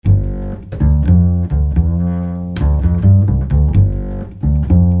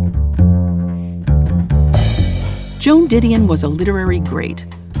Joan Didion was a literary great.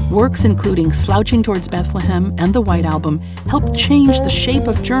 Works including Slouching Towards Bethlehem and The White Album helped change the shape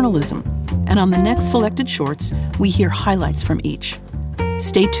of journalism, and on the next selected shorts, we hear highlights from each.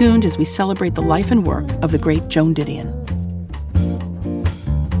 Stay tuned as we celebrate the life and work of the great Joan Didion.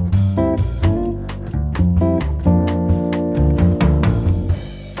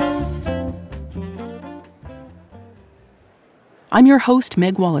 I'm your host,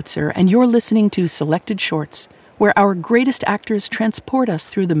 Meg Wolitzer, and you're listening to Selected Shorts, where our greatest actors transport us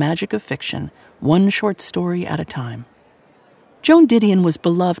through the magic of fiction, one short story at a time. Joan Didion was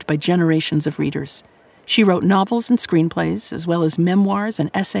beloved by generations of readers. She wrote novels and screenplays, as well as memoirs and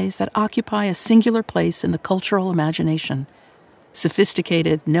essays that occupy a singular place in the cultural imagination.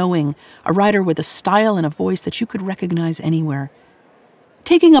 Sophisticated, knowing, a writer with a style and a voice that you could recognize anywhere.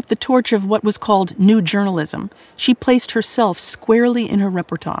 Taking up the torch of what was called new journalism, she placed herself squarely in her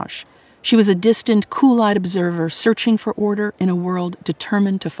reportage. She was a distant, cool-eyed observer searching for order in a world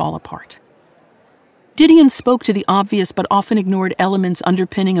determined to fall apart. Didion spoke to the obvious but often ignored elements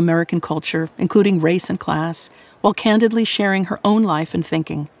underpinning American culture, including race and class, while candidly sharing her own life and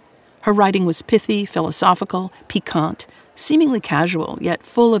thinking. Her writing was pithy, philosophical, piquant, seemingly casual, yet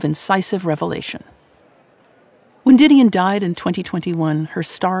full of incisive revelation. When Didion died in 2021, her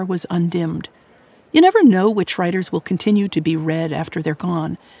star was undimmed. You never know which writers will continue to be read after they're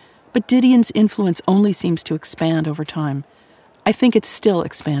gone, but Didion's influence only seems to expand over time. I think it's still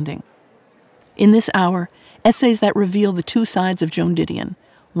expanding. In this hour, essays that reveal the two sides of Joan Didion.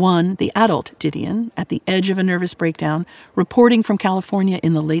 One, the adult Didion, at the edge of a nervous breakdown, reporting from California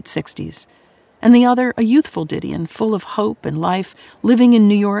in the late 60s. And the other, a youthful Didion, full of hope and life, living in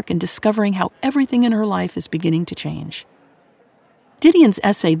New York and discovering how everything in her life is beginning to change. Didion's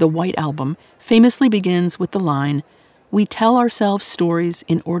essay, The White Album, famously begins with the line, "We tell ourselves stories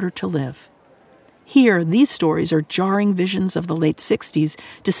in order to live." Here, these stories are jarring visions of the late 60s,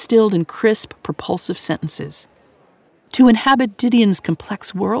 distilled in crisp, propulsive sentences. To inhabit Didion's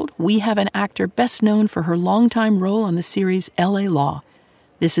complex world, we have an actor best known for her longtime role on the series L.A. Law.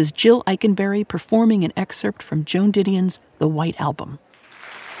 This is Jill Eikenberry performing an excerpt from Joan Didion's The White Album.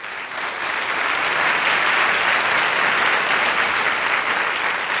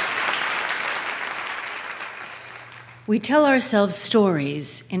 We tell ourselves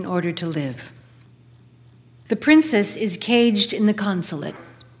stories in order to live. The princess is caged in the consulate.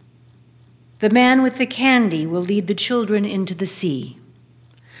 The man with the candy will lead the children into the sea.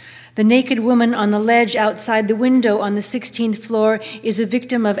 The naked woman on the ledge outside the window on the 16th floor is a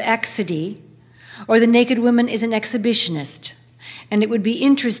victim of Axidy, or the naked woman is an exhibitionist, and it would be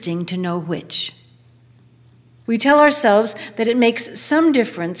interesting to know which. We tell ourselves that it makes some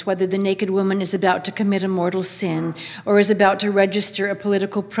difference whether the naked woman is about to commit a mortal sin, or is about to register a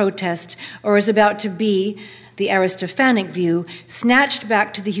political protest, or is about to be, the Aristophanic view, snatched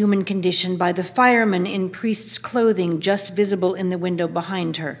back to the human condition by the fireman in priest's clothing just visible in the window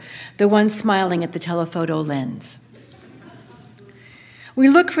behind her, the one smiling at the telephoto lens. We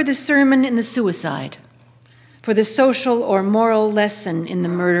look for the sermon in the suicide, for the social or moral lesson in the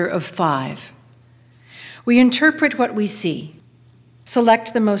murder of 5. We interpret what we see,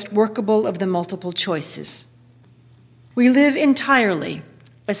 select the most workable of the multiple choices. We live entirely,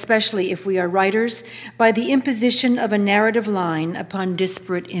 especially if we are writers, by the imposition of a narrative line upon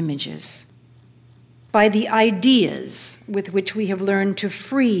disparate images, by the ideas with which we have learned to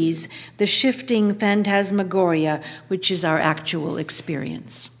freeze the shifting phantasmagoria which is our actual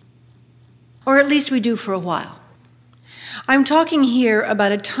experience. Or at least we do for a while. I'm talking here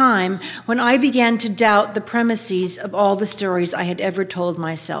about a time when I began to doubt the premises of all the stories I had ever told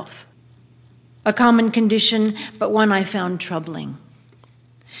myself. A common condition, but one I found troubling.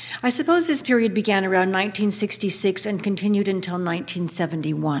 I suppose this period began around 1966 and continued until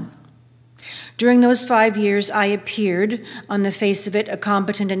 1971. During those 5 years, I appeared, on the face of it, a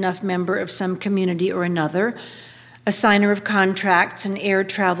competent enough member of some community or another, a signer of contracts and air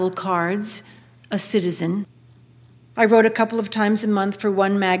travel cards, a citizen. I wrote a couple of times a month for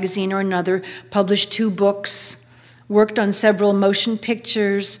one magazine or another, published 2 books, worked on several motion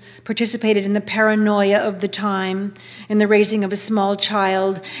pictures, participated in the paranoia of the time, in the raising of a small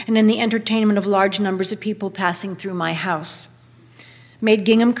child, and in the entertainment of large numbers of people passing through my house. Made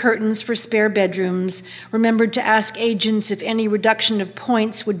gingham curtains for spare bedrooms, remembered to ask agents if any reduction of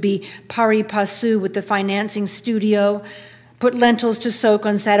points would be pari passu with the financing studio, put lentils to soak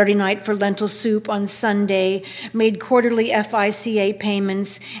on Saturday night for lentil soup on Sunday, made quarterly FICA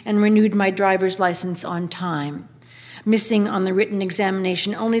payments, and renewed my driver's license on time, missing on the written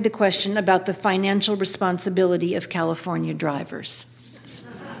examination only the question about the financial responsibility of California drivers.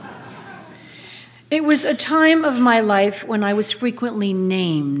 It was a time of my life when I was frequently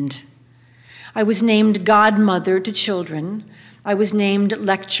named. I was named godmother to children. I was named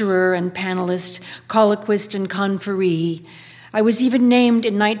lecturer and panelist, colloquist and conferee. I was even named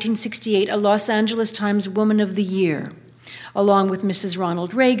in 1968 a Los Angeles Times Woman of the Year, along with Mrs.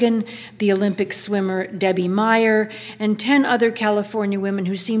 Ronald Reagan, the Olympic swimmer Debbie Meyer, and 10 other California women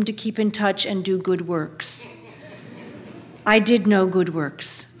who seemed to keep in touch and do good works. I did no good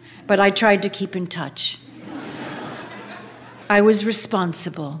works, but I tried to keep in touch. I was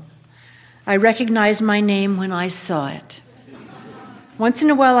responsible. I recognized my name when I saw it. Once in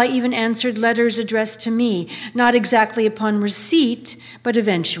a while, I even answered letters addressed to me, not exactly upon receipt, but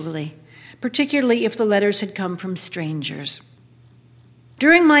eventually, particularly if the letters had come from strangers.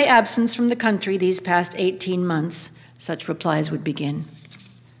 During my absence from the country these past 18 months, such replies would begin.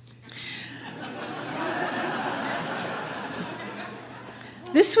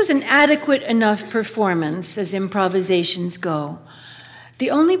 This was an adequate enough performance as improvisations go. The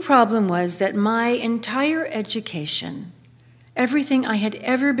only problem was that my entire education, everything I had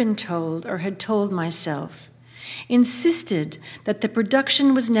ever been told or had told myself, insisted that the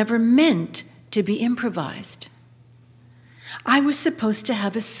production was never meant to be improvised. I was supposed to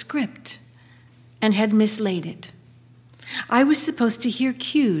have a script and had mislaid it. I was supposed to hear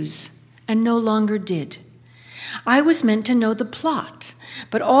cues and no longer did. I was meant to know the plot,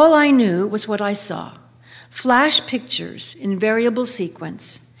 but all I knew was what I saw. Flash pictures in variable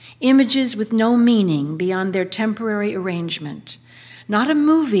sequence, images with no meaning beyond their temporary arrangement. Not a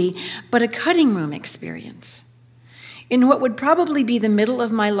movie, but a cutting room experience. In what would probably be the middle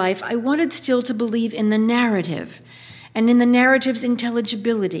of my life, I wanted still to believe in the narrative and in the narrative's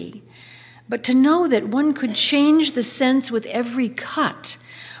intelligibility. But to know that one could change the sense with every cut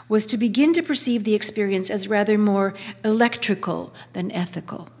was to begin to perceive the experience as rather more electrical than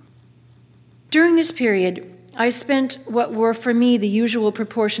ethical. During this period, I spent what were for me the usual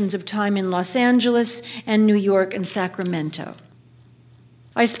proportions of time in Los Angeles and New York and Sacramento.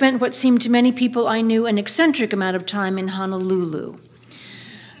 I spent what seemed to many people I knew an eccentric amount of time in Honolulu,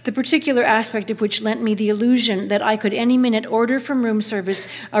 the particular aspect of which lent me the illusion that I could any minute order from room service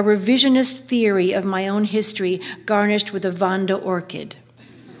a revisionist theory of my own history garnished with a Vanda orchid.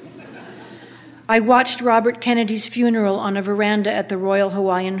 I watched Robert Kennedy's funeral on a veranda at the Royal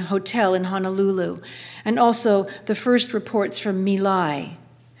Hawaiian Hotel in Honolulu, and also the first reports from My Lai.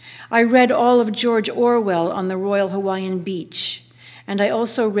 I read all of George Orwell on the Royal Hawaiian Beach, and I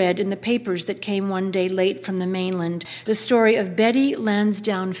also read in the papers that came one day late from the mainland the story of Betty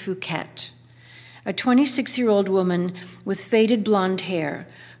Lansdowne Fouquet, a 26-year-old woman with faded blonde hair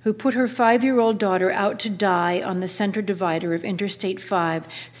who put her 5-year-old daughter out to die on the center divider of Interstate 5,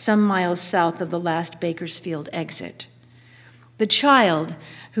 some miles south of the last Bakersfield exit. The child,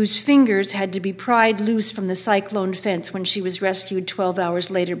 whose fingers had to be pried loose from the cyclone fence when she was rescued 12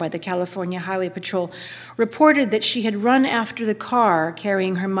 hours later by the California Highway Patrol, reported that she had run after the car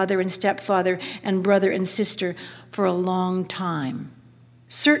carrying her mother and stepfather and brother and sister for a long time.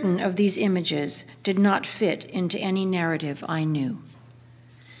 Certain of these images did not fit into any narrative I knew.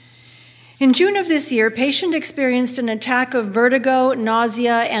 In June of this year, patient experienced an attack of vertigo,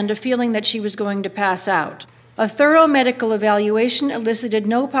 nausea, and a feeling that she was going to pass out. A thorough medical evaluation elicited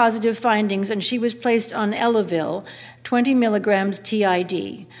no positive findings, and she was placed on Elavil, 20 milligrams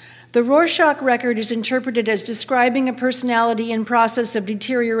TID. The Rorschach record is interpreted as describing a personality in process of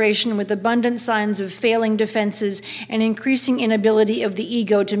deterioration with abundant signs of failing defenses and increasing inability of the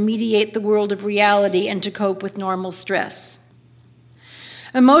ego to mediate the world of reality and to cope with normal stress.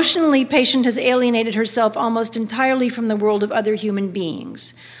 Emotionally, patient has alienated herself almost entirely from the world of other human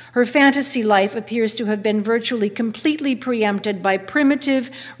beings. Her fantasy life appears to have been virtually completely preempted by primitive,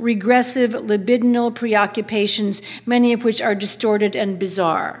 regressive, libidinal preoccupations, many of which are distorted and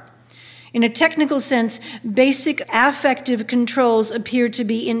bizarre. In a technical sense, basic affective controls appear to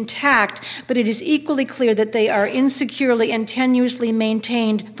be intact, but it is equally clear that they are insecurely and tenuously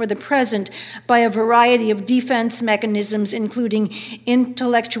maintained for the present by a variety of defense mechanisms, including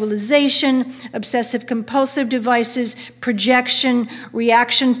intellectualization, obsessive-compulsive devices, projection,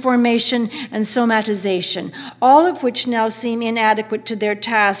 reaction formation, and somatization, all of which now seem inadequate to their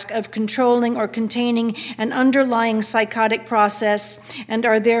task of controlling or containing an underlying psychotic process and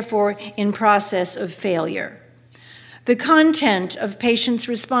are therefore in process of failure. The content of patients'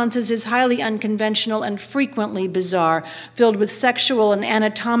 responses is highly unconventional and frequently bizarre, filled with sexual and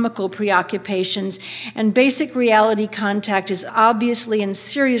anatomical preoccupations, and basic reality contact is obviously and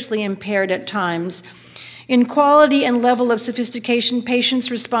seriously impaired at times. In quality and level of sophistication, patients'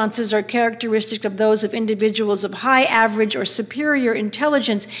 responses are characteristic of those of individuals of high, average, or superior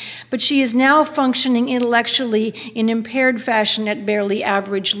intelligence, but she is now functioning intellectually in impaired fashion at barely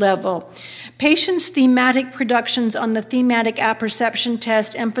average level. Patients' thematic productions on the thematic apperception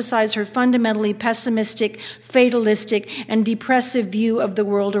test emphasize her fundamentally pessimistic, fatalistic, and depressive view of the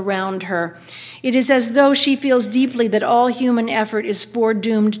world around her. It is as though she feels deeply that all human effort is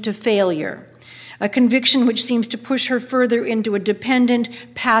foredoomed to failure, a conviction which seems to push her further into a dependent,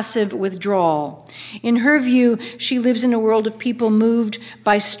 passive withdrawal. In her view, she lives in a world of people moved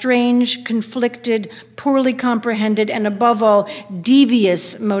by strange, conflicted, poorly comprehended, and above all,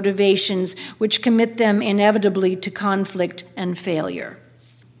 devious motivations which commit them inevitably to conflict and failure.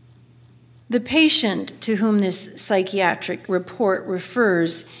 The patient to whom this psychiatric report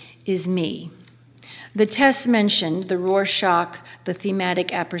refers is me. The tests mentioned, the Rorschach, the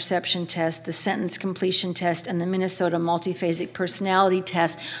thematic apperception test, the sentence completion test, and the Minnesota multiphasic personality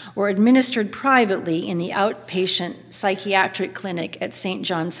test, were administered privately in the outpatient psychiatric clinic at St.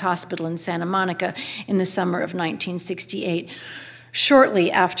 John's Hospital in Santa Monica in the summer of 1968.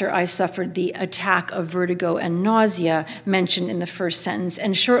 Shortly after I suffered the attack of vertigo and nausea mentioned in the first sentence,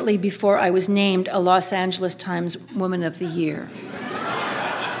 and shortly before I was named a Los Angeles Times Woman of the Year.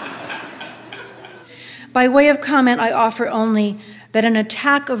 By way of comment, I offer only that an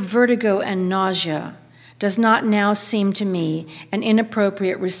attack of vertigo and nausea does not now seem to me an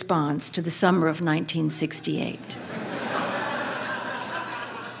inappropriate response to the summer of 1968.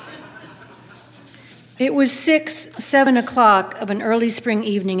 It was 7 o'clock of an early spring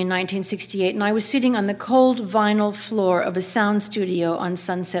evening in 1968, and I was sitting on the cold vinyl floor of a sound studio on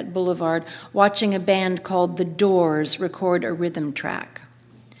Sunset Boulevard watching a band called The Doors record a rhythm track.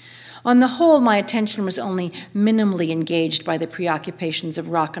 On the whole, my attention was only minimally engaged by the preoccupations of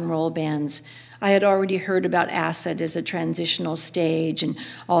rock and roll bands. I had already heard about acid as a transitional stage, and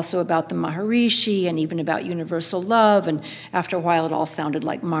also about the Maharishi, and even about universal love, and after a while it all sounded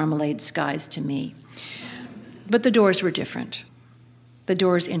like Marmalade Skies to me. But the Doors were different. The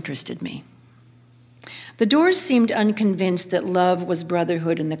Doors interested me. The Doors seemed unconvinced that love was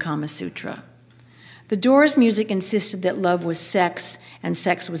brotherhood in the Kama Sutra. The Doors' music insisted that love was sex, and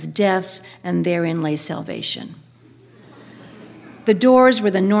sex was death, and therein lay salvation. The Doors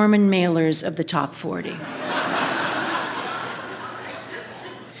were the Norman Mailers of the top 40.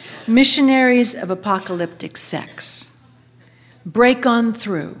 Missionaries of apocalyptic sex. Break on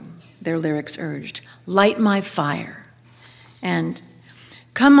through, their lyrics urged. Light my fire. And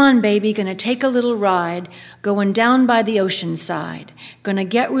come on, baby, gonna take a little ride, going down by the ocean side. Gonna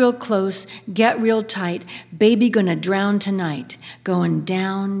get real close, get real tight, baby gonna drown tonight. Going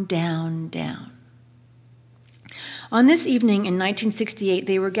down, down, down. On this evening in 1968,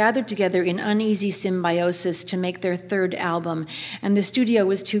 they were gathered together in uneasy symbiosis to make their third album, and the studio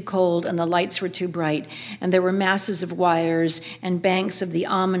was too cold and the lights were too bright, and there were masses of wires and banks of the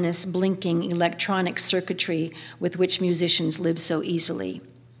ominous, blinking electronic circuitry with which musicians live so easily.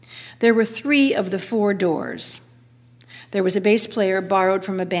 There were 3 of the 4 Doors. There was a bass player borrowed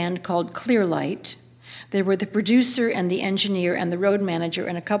from a band called Clearlight. There were the producer and the engineer and the road manager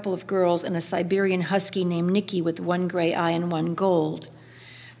and a couple of girls and a Siberian husky named Nikki with 1 gray eye and 1 gold.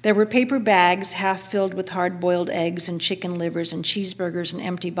 There were paper bags half filled with hard-boiled eggs and chicken livers and cheeseburgers and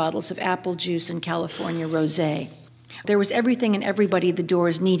empty bottles of apple juice and California rosé. There was everything and everybody the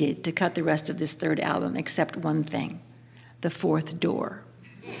Doors needed to cut the rest of this third album, except one thing: the 4th door.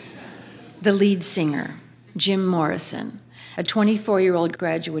 The lead singer, Jim Morrison, a 24-year-old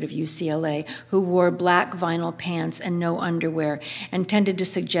graduate of UCLA who wore black vinyl pants and no underwear and tended to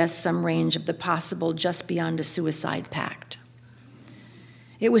suggest some range of the possible just beyond a suicide pact.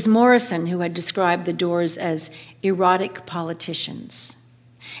 It was Morrison who had described the Doors as erotic politicians.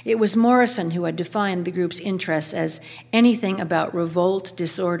 It was Morrison who had defined the group's interests as anything about revolt,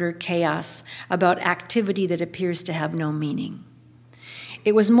 disorder, chaos, about activity that appears to have no meaning.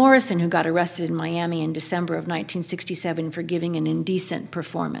 It was Morrison who got arrested in Miami in December of 1967 for giving an indecent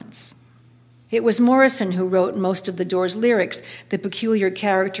performance. It was Morrison who wrote most of the Doors' lyrics, the peculiar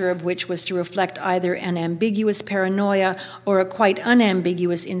character of which was to reflect either an ambiguous paranoia or a quite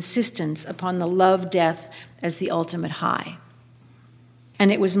unambiguous insistence upon the love-death as the ultimate high.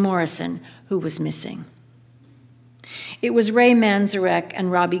 And it was Morrison who was missing. It was Ray Manzarek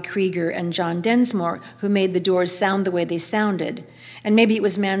and Robbie Krieger and John Densmore who made the Doors sound the way they sounded. And maybe it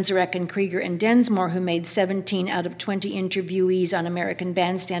was Manzarek and Krieger and Densmore who made 17 out of 20 interviewees on American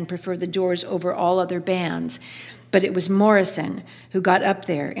Bandstand prefer the Doors over all other bands. But it was Morrison who got up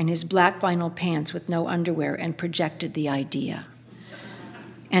there in his black vinyl pants with no underwear and projected the idea.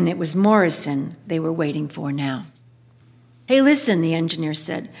 And it was Morrison they were waiting for now. "Hey, listen," the engineer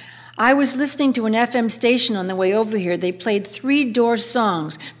said. "I was listening to an FM station on the way over here. They played 3 Doors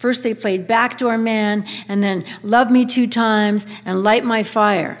songs. First they played Backdoor Man, and then Love Me 2 Times, and Light My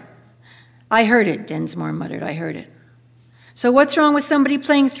Fire." "I heard it," Densmore muttered. "I heard it." "So what's wrong with somebody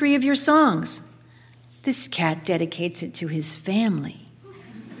playing 3 of your songs?" "This cat dedicates it to his family."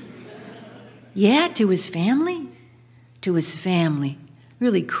 "Yeah, to his family?" "To his family.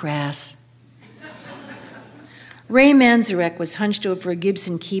 Really crass." Ray Manzarek was hunched over a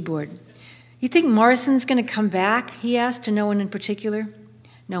Gibson keyboard. "You think Morrison's going to come back?" he asked, to no one in particular.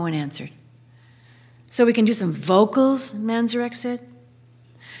 No one answered. "So we can do some vocals?" Manzarek said.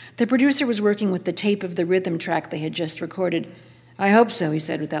 The producer was working with the tape of the rhythm track they had just recorded. "I hope so," he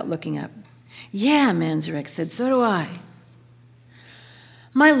said without looking up. "Yeah," Manzarek said, "so do I."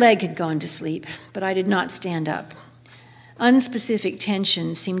 My leg had gone to sleep, but I did not stand up. Unspecific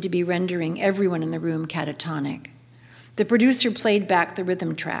tension seemed to be rendering everyone in the room catatonic. The producer played back the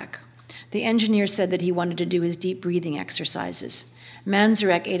rhythm track. The engineer said that he wanted to do his deep breathing exercises.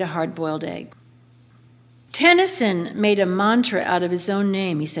 Manzarek ate a hard-boiled egg. "Tennyson made a mantra out of his own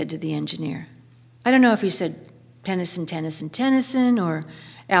name," he said to the engineer. I don't know if he said Tennyson, Tennyson, Tennyson, or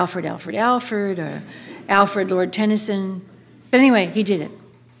Alfred, Alfred, Alfred, or Alfred, Lord Tennyson. But anyway, he did it.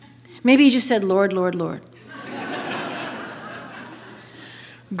 Maybe he just said Lord, Lord, Lord.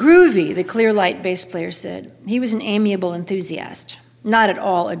 Groovy, the Clear Light bass player said. He was an amiable enthusiast, not at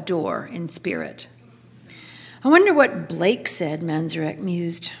all a door in spirit. "I wonder what Blake said," Manzarek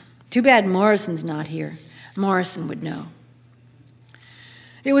mused. "Too bad Morrison's not here. Morrison would know."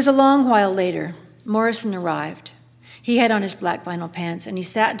 It was a long while later. Morrison arrived. He had on his black vinyl pants, and he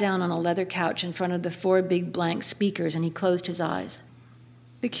sat down on a leather couch in front of the 4 big blank speakers, and he closed his eyes.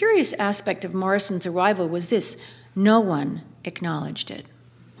 The curious aspect of Morrison's arrival was this: no one acknowledged it.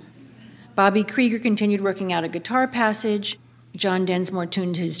 Bobby Krieger continued working out a guitar passage. John Densmore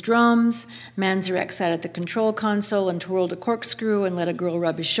tuned his drums. Manzarek sat at the control console and twirled a corkscrew and let a girl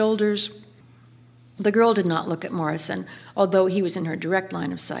rub his shoulders. The girl did not look at Morrison, although he was in her direct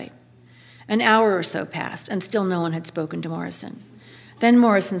line of sight. An hour or so passed, and still no one had spoken to Morrison. Then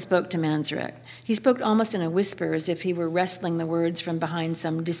Morrison spoke to Manzarek. He spoke almost in a whisper, as if he were wrestling the words from behind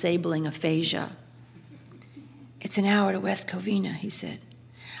some disabling aphasia. "It's an hour to West Covina," he said.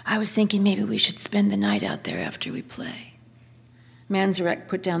 "I was thinking maybe we should spend the night out there after we play." Manzarek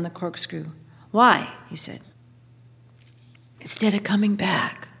put down the corkscrew. "Why?" he said. "Instead of coming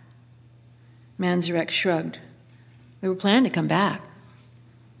back." Manzarek shrugged. "We were planning to come back."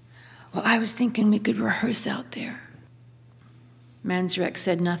 "Well, I was thinking we could rehearse out there." Manzarek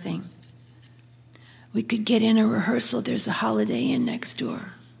said nothing. "We could get in a rehearsal. There's a Holiday Inn next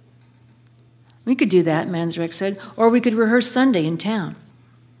door." "We could do that," Manzarek said, "or we could rehearse Sunday in town."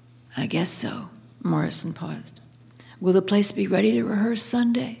 "I guess so." Morrison paused. "Will the place be ready to rehearse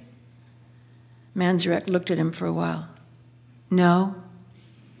Sunday?" Manzarek looked at him for a while. "No,"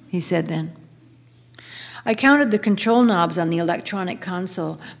 he said then. I counted the control knobs on the electronic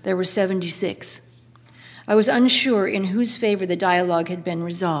console. There were 76. I was unsure in whose favor the dialogue had been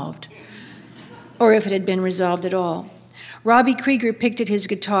resolved, or if it had been resolved at all. Robbie Krieger picked at his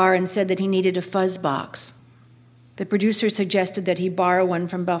guitar and said that he needed a fuzz box. The producer suggested that he borrow one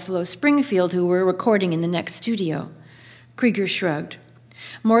from Buffalo Springfield, who were recording in the next studio. Krieger shrugged.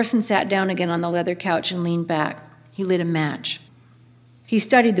 Morrison sat down again on the leather couch and leaned back. He lit a match. He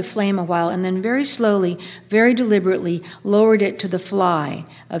studied the flame a while and then very slowly, very deliberately lowered it to the fly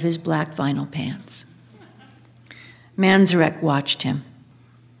of his black vinyl pants. Manzarek watched him.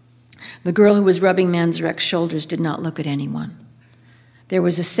 The girl who was rubbing Manzarek's shoulders did not look at anyone. There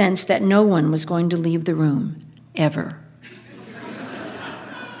was a sense that no one was going to leave the room, ever.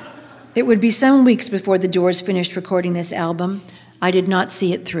 It would be some weeks before the Doors finished recording this album. I did not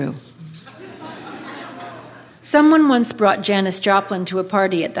see it through. Someone once brought Janis Joplin to a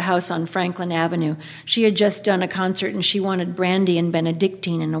party at the house on Franklin Avenue. She had just done a concert and she wanted brandy and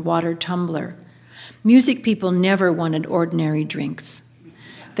Benedictine in a water tumbler. Music people never wanted ordinary drinks.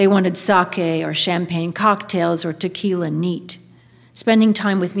 They wanted sake or champagne cocktails or tequila neat. Spending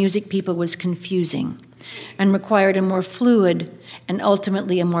time with music people was confusing and required a more fluid and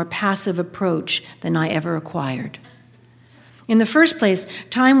ultimately a more passive approach than I ever acquired. In the first place,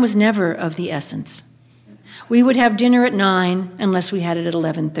 time was never of the essence. We would have dinner at 9 unless we had it at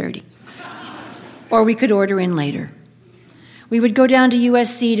 11:30. Or we could order in later. We would go down to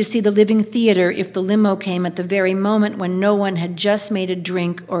USC to see the Living Theater if the limo came at the very moment when no one had just made a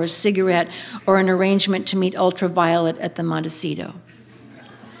drink or a cigarette or an arrangement to meet Ultraviolet at the Montecito.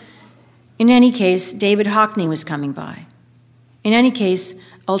 In any case, David Hockney was coming by. In any case,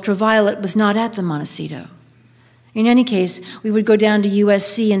 Ultraviolet was not at the Montecito. In any case, we would go down to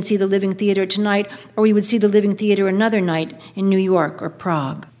USC and see the Living Theater tonight, or we would see the Living Theater another night in New York or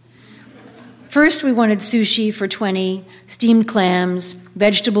Prague. First, we wanted sushi for 20, steamed clams,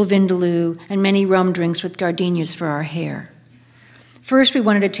 vegetable vindaloo, and many rum drinks with gardenias for our hair. First, we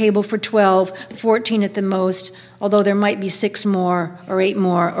wanted a table for 12, 14 at the most, although there might be 6 more, or 8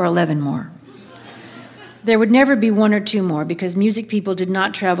 more, or 11 more. There would never be 1 or 2 more, because music people did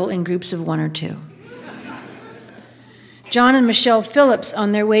not travel in groups of 1 or 2. John and Michelle Phillips,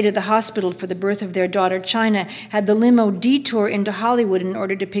 on their way to the hospital for the birth of their daughter China, had the limo detour into Hollywood in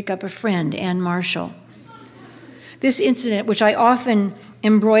order to pick up a friend, Ann Marshall. This incident, which I often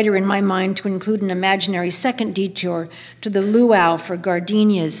embroider in my mind to include an imaginary second detour to the luau for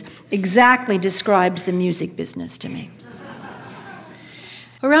gardenias, exactly describes the music business to me.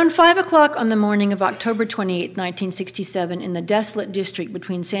 Around 5 o'clock on the morning of October 28, 1967, in the desolate district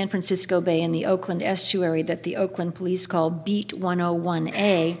between San Francisco Bay and the Oakland estuary that the Oakland police call Beat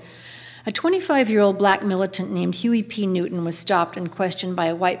 101A, a 25-year-old black militant named Huey P. Newton was stopped and questioned by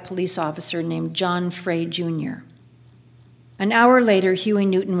a white police officer named John Frey, Jr. An hour later, Huey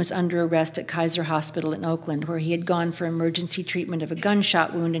Newton was under arrest at Kaiser Hospital in Oakland, where he had gone for emergency treatment of a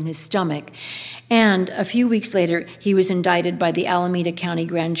gunshot wound in his stomach. And a few weeks later, he was indicted by the Alameda County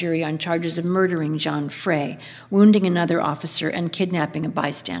Grand Jury on charges of murdering John Frey, wounding another officer, and kidnapping a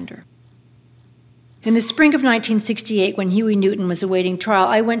bystander. In the spring of 1968, when Huey Newton was awaiting trial,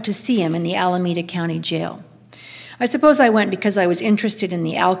 I went to see him in the Alameda County Jail. I suppose I went because I was interested in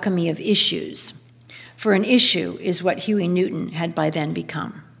the alchemy of issues. For an issue is what Huey Newton had by then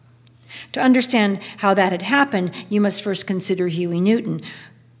become. To understand how that had happened, you must first consider Huey Newton,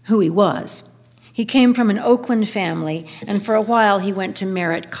 who he was. He came from an Oakland family, and for a while he went to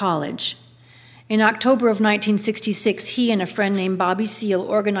Merritt College. In October of 1966, he and a friend named Bobby Seale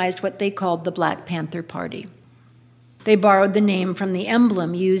organized what they called the Black Panther Party. They borrowed the name from the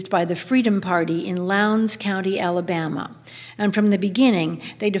emblem used by the Freedom Party in Lowndes County, Alabama, and from the beginning,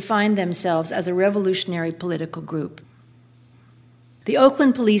 they defined themselves as a revolutionary political group. The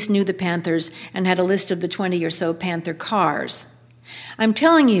Oakland police knew the Panthers and had a list of the 20 or so Panther cars. I'm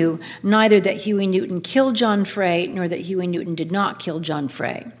telling you neither that Huey Newton killed John Frey nor that Huey Newton did not kill John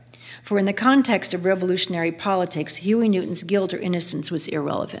Frey. For in the context of revolutionary politics, Huey Newton's guilt or innocence was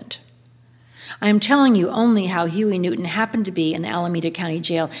irrelevant. I am telling you only how Huey Newton happened to be in the Alameda County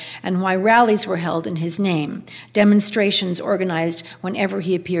Jail and why rallies were held in his name, demonstrations organized whenever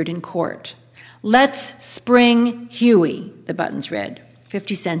he appeared in court. Let's spring Huey, the buttons read,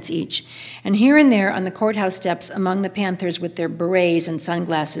 50 cents each. And here and there on the courthouse steps among the Panthers with their berets and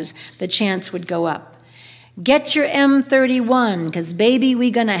sunglasses, the chants would go up. Get your M31, 'cause baby,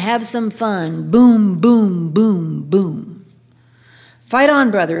 we gonna have some fun. Boom, boom, boom, boom. Fight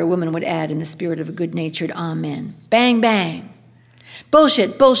on, brother, a woman would add in the spirit of a good-natured amen. Bang, bang.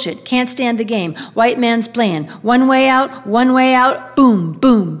 Bullshit, bullshit, can't stand the game. White man's playing. One way out, boom,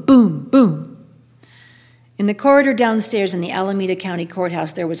 boom, boom, boom. In the corridor downstairs in the Alameda County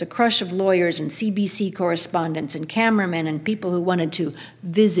Courthouse, there was a crush of lawyers and CBC correspondents and cameramen and people who wanted to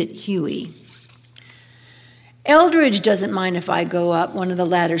visit Huey. Eldridge doesn't mind if I go up, one of the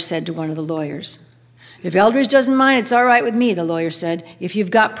latter said to one of the lawyers. If Eldridge doesn't mind, it's all right with me, the lawyer said, if you've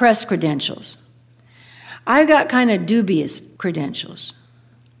got press credentials. I've got kind of dubious credentials.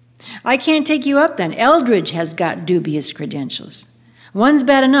 I can't take you up then. Eldridge has got dubious credentials. One's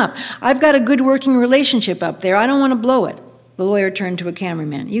bad enough. I've got a good working relationship up there. I don't want to blow it. The lawyer turned to a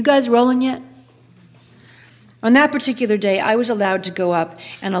cameraman. You guys rolling yet? On that particular day, I was allowed to go up,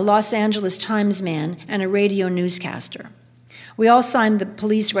 and a Los Angeles Times man and a radio newscaster. We all signed the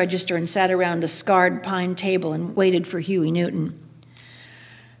police register and sat around a scarred pine table and waited for Huey Newton.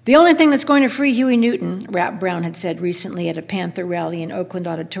 The only thing that's going to free Huey Newton, Rap Brown had said recently at a Panther rally in Oakland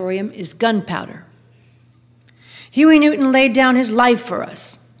Auditorium, is gunpowder. Huey Newton laid down his life for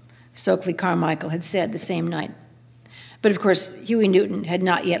us, Stokely Carmichael had said the same night. But of course, Huey Newton had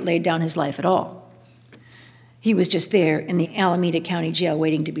not yet laid down his life at all. He was just there in the Alameda County Jail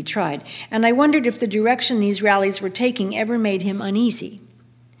waiting to be tried. And I wondered if the direction these rallies were taking ever made him uneasy,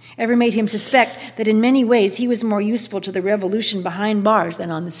 ever made him suspect that in many ways he was more useful to the revolution behind bars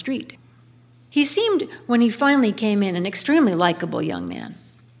than on the street. He seemed, when he finally came in, an extremely likable young man,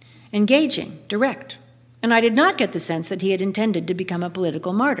 engaging, direct, and I did not get the sense that he had intended to become a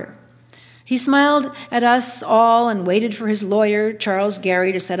political martyr. He smiled at us all and waited for his lawyer, Charles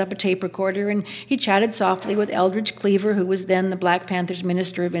Gary, to set up a tape recorder, and he chatted softly with Eldridge Cleaver, who was then the Black Panthers'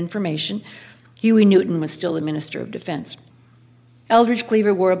 Minister of Information. Huey Newton was still the Minister of Defense. Eldridge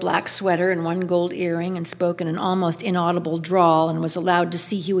Cleaver wore a black sweater and one gold earring and spoke in an almost inaudible drawl and was allowed to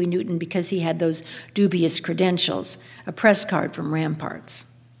see Huey Newton because he had those dubious credentials, a press card from Ramparts.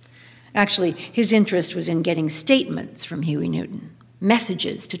 Actually, his interest was in getting statements from Huey Newton,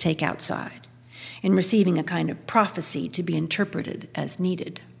 messages to take outside, in receiving a kind of prophecy to be interpreted as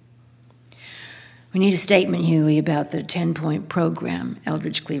needed. "We need a statement, Huey, about the 10-point program,"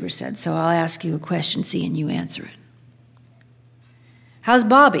 Eldridge Cleaver said, "so I'll ask you a question, see, and you answer it." "How's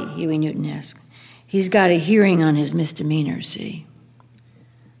Bobby?" Huey Newton asked. "He's got a hearing on his misdemeanor, see."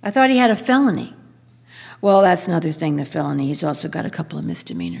 "I thought he had a felony." "Well, that's another thing, the felony. He's also got a couple of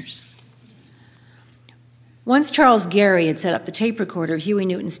misdemeanors." Once Charles Gary had set up the tape recorder, Huey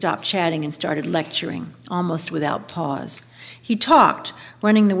Newton stopped chatting and started lecturing, almost without pause. He talked,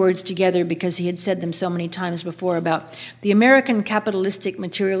 running the words together because he had said them so many times before, about the American capitalistic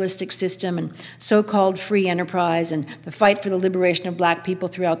materialistic system and so-called free enterprise and the fight for the liberation of black people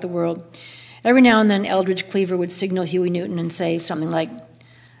throughout the world. Every now and then, Eldridge Cleaver would signal Huey Newton and say something like,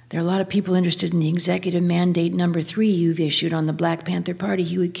 "There are a lot of people interested in the executive mandate number 3 you've issued on the Black Panther Party.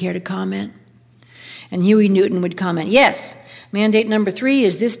 Huey, care to comment?" And Huey Newton would comment, "Yes, mandate number 3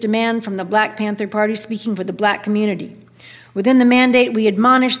 is this demand from the Black Panther Party speaking for the black community. Within the mandate, we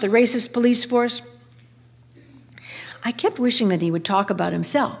admonish the racist police force." I kept wishing that he would talk about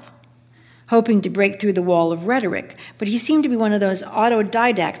himself, hoping to break through the wall of rhetoric, but he seemed to be one of those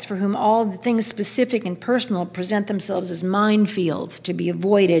autodidacts for whom all the things specific and personal present themselves as minefields to be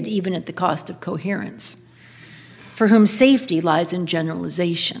avoided even at the cost of coherence, for whom safety lies in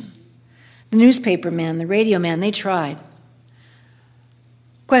generalization. The newspaper man, the radio man, they tried.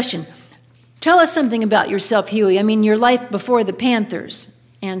 Question: "Tell us something about yourself, Huey. I mean, your life before the Panthers."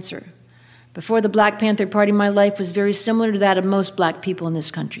 Answer: "Before the Black Panther Party, my life was very similar to that of most black people in this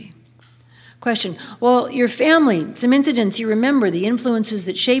country." Question: "Well, your family, some incidents you remember, the influences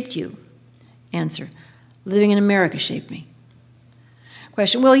that shaped you." Answer: "Living in America shaped me."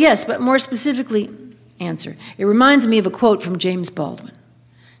 Question: "Well, yes, but more specifically." Answer: "It reminds me of a quote from James Baldwin.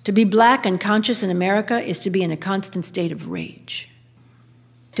 To be black and conscious in America is to be in a constant state of rage.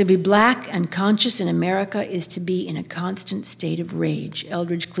 To be black and conscious in America is to be in a constant state of rage,"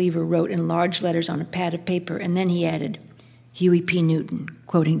 Eldridge Cleaver wrote in large letters on a pad of paper, and then he added, "Huey P. Newton,"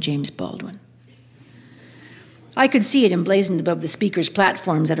 quoting James Baldwin. I could see it emblazoned above the speaker's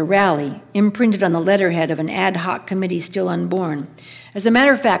platforms at a rally, imprinted on the letterhead of an ad hoc committee still unborn. As a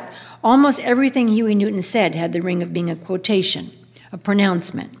matter of fact, almost everything Huey Newton said had the ring of being a quotation, a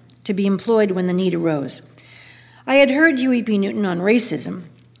pronouncement, to be employed when the need arose. I had heard Huey P. Newton on racism.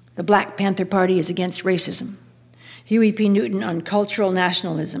 The Black Panther Party is against racism. Huey P. Newton on cultural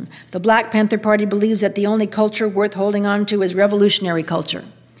nationalism. The Black Panther Party believes that the only culture worth holding on to is revolutionary culture.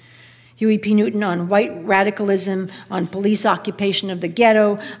 Huey P. Newton on white radicalism, on police occupation of the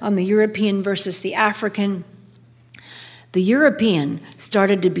ghetto, on the European versus the African. The European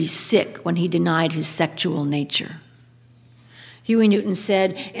started to be sick when he denied his sexual nature. Huey Newton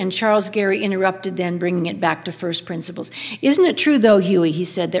said, and Charles Gary interrupted then, bringing it back to first principles. "Isn't it true, though, Huey," he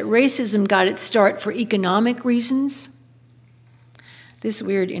said, "that racism got its start for economic reasons?" This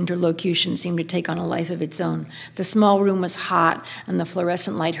weird interlocution seemed to take on a life of its own. The small room was hot, and the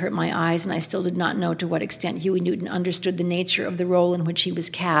fluorescent light hurt my eyes, and I still did not know to what extent Huey Newton understood the nature of the role in which he was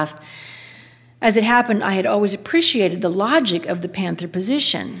cast. As it happened, I had always appreciated the logic of the Panther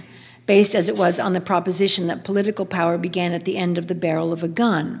position, based as it was on the proposition that political power began at the end of the barrel of a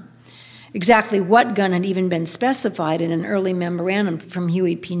gun. Exactly what gun had even been specified in an early memorandum from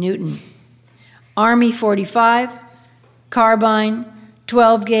Huey P. Newton. Army 45, carbine,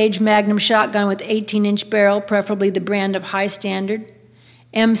 12-gauge Magnum shotgun with 18-inch barrel, preferably the brand of high standard,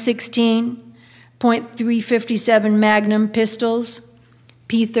 M16, .357 Magnum pistols,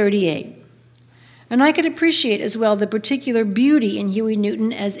 P38. And I could appreciate as well the particular beauty in Huey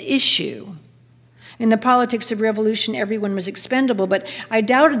Newton as issue. In the politics of revolution, everyone was expendable, but I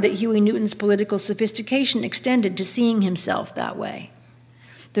doubted that Huey Newton's political sophistication extended to seeing himself that way.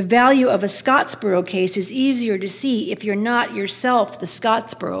 The value of a Scottsboro case is easier to see if you're not yourself the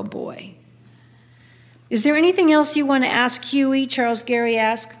Scottsboro boy. "Is there anything else you want to ask Huey?" Charles Gary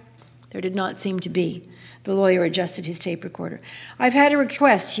asked. There did not seem to be. The lawyer adjusted his tape recorder. "I've had a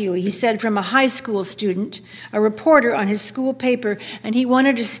request, Huey," he said, "from a high school student, a reporter on his school paper, and he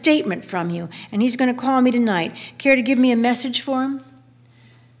wanted a statement from you, and he's going to call me tonight. Care to give me a message for him?"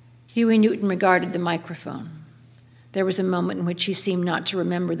 Huey Newton regarded the microphone. There was a moment in which he seemed not to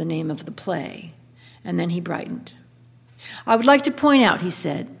remember the name of the play, and then he brightened. "I would like to point out," he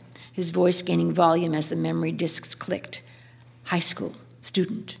said, his voice gaining volume as the memory discs clicked, "high school,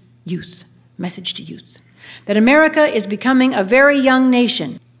 student, youth, message to youth. that America is becoming a very young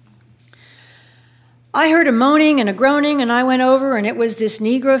nation. I heard a moaning and a groaning, and I went over, and it was this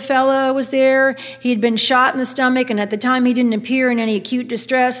Negro fella was there. He had been shot in the stomach, and at the time he didn't appear in any acute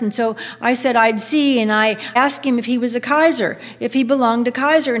distress, and so I said I'd see, and I asked him if he was a Kaiser, if he belonged to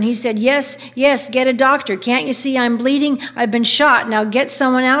Kaiser, and he said, yes, get a doctor. Can't you see I'm bleeding? I've been shot. Now get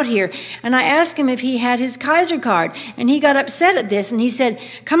someone out here. And I asked him if he had his Kaiser card, and he got upset at this, and he said,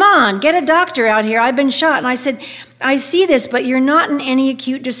 come on, get a doctor out here. I've been shot. And I said, I see this, but you're not in any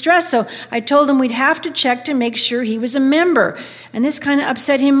acute distress. So I told him we'd have to check to make sure he was a member. And this kind of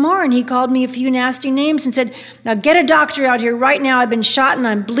upset him more, and he called me a few nasty names and said, now get a doctor out here right now. I've been shot and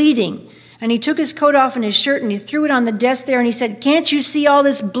I'm bleeding. And he took his coat off and his shirt and he threw it on the desk there and he said, can't you see all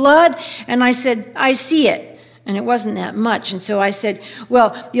this blood? And I said, I see it. And it wasn't that much. And so I said,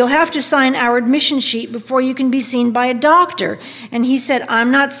 well, you'll have to sign our admission sheet before you can be seen by a doctor. And he said, I'm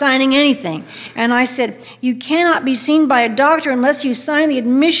not signing anything. And I said, you cannot be seen by a doctor unless you sign the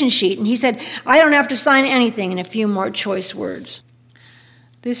admission sheet. And he said, I don't have to sign anything, and a few more choice words.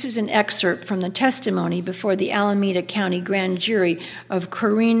 This is an excerpt from the testimony before the Alameda County Grand Jury of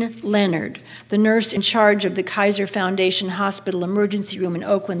Corinne Leonard, the nurse in charge of the Kaiser Foundation Hospital emergency room in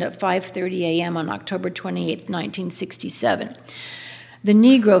Oakland at 5:30 a.m. on October 28, 1967. The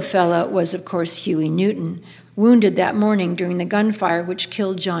Negro fellow was, of course, Huey Newton, wounded that morning during the gunfire which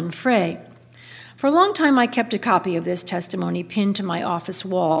killed John Frey. For a long time, I kept a copy of this testimony pinned to my office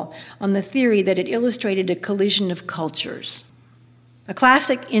wall on the theory that it illustrated a collision of cultures. A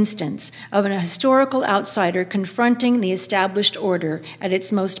classic instance of an historical outsider confronting the established order at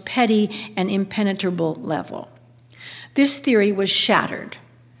its most petty and impenetrable level. This theory was shattered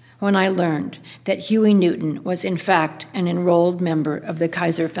when I learned that Huey Newton was in fact an enrolled member of the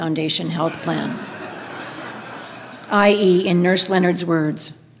Kaiser Foundation health plan, i.e., in Nurse Leonard's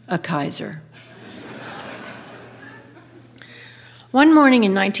words, a Kaiser. One morning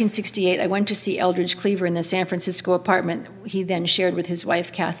in 1968, I went to see Eldridge Cleaver in the San Francisco apartment he then shared with his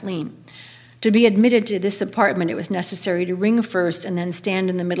wife, Kathleen. To be admitted to this apartment, it was necessary to ring first and then stand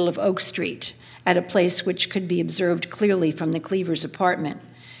in the middle of Oak Street at a place which could be observed clearly from the Cleavers' apartment.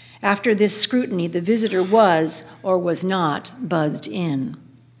 After this scrutiny, the visitor was, or was not, buzzed in.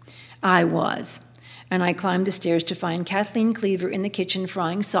 I was, and I climbed the stairs to find Kathleen Cleaver in the kitchen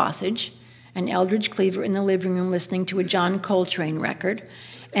frying sausage, and Eldridge Cleaver in the living room listening to a John Coltrane record,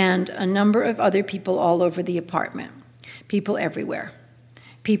 and a number of other people all over the apartment. People everywhere.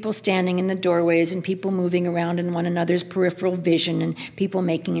 People standing in the doorways and people moving around in one another's peripheral vision and people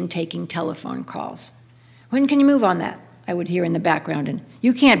making and taking telephone calls. When can you move on that? I would hear in the background, and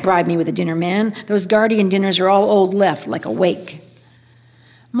you can't bribe me with a dinner, man. Those Guardian dinners are all old left, like a wake.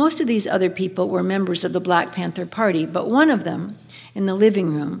 Most of these other people were members of the Black Panther Party, but one of them, in the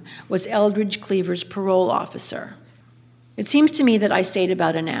living room, was Eldridge Cleaver's parole officer. It seems to me that I stayed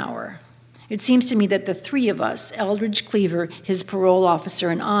about an hour. It seems to me that the three of us, Eldridge Cleaver, his parole officer,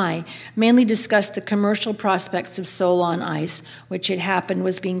 and I, mainly discussed the commercial prospects of Soul on Ice, which it happened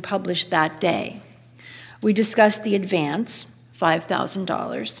was being published that day. We discussed the advance,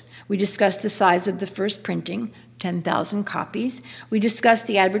 $5,000. We discussed the size of the first printing, 10,000 copies. We discussed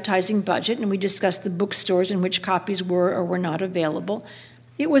the advertising budget, and we discussed the bookstores in which copies were or were not available.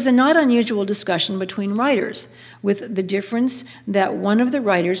 It was a not unusual discussion between writers, with the difference that one of the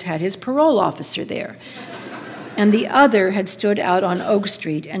writers had his parole officer there, and the other had stood out on Oak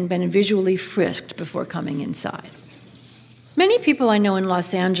Street and been visually frisked before coming inside. Many people I know in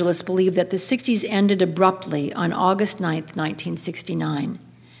Los Angeles believe that the 60s ended abruptly on August 9th, 1969.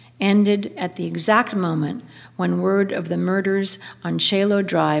 Ended at the exact moment when word of the murders on Shalo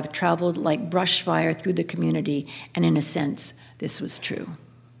Drive traveled like brush fire through the community, and in a sense, this was true.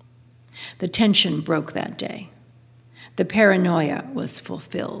 The tension broke that day. The paranoia was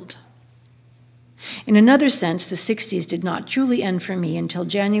fulfilled. In another sense, the 60s did not truly end for me until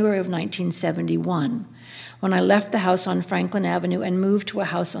January of 1971, when I left the house on Franklin Avenue and moved to a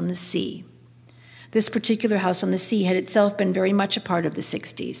house on the sea. This particular house on the sea had itself been very much a part of the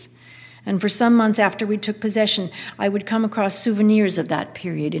 60s. And for some months after we took possession, I would come across souvenirs of that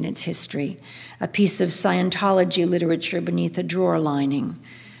period in its history, a piece of Scientology literature beneath a drawer lining,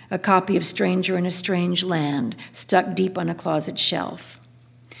 a copy of Stranger in a Strange Land stuck deep on a closet shelf.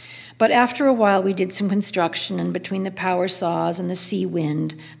 But after a while, we did some construction, and between the power saws and the sea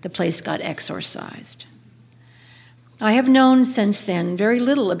wind, the place got exorcised. I have known since then very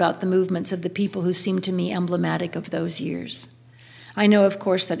little about the movements of the people who seemed to me emblematic of those years. I know, of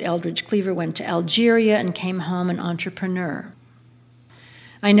course, that Eldridge Cleaver went to Algeria and came home an entrepreneur.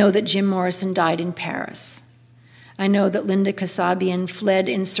 I know that Jim Morrison died in Paris. I know that Linda Kasabian fled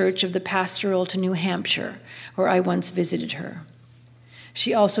in search of the pastoral to New Hampshire, where I once visited her.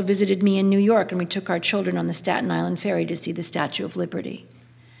 She also visited me in New York, and we took our children on the Staten Island ferry to see the Statue of Liberty.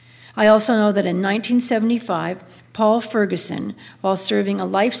 I also know that in 1975, Paul Ferguson, while serving a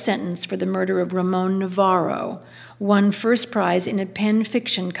life sentence for the murder of Ramon Navarro, won first prize in a pen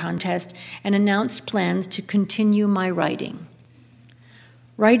fiction contest and announced plans to continue my writing.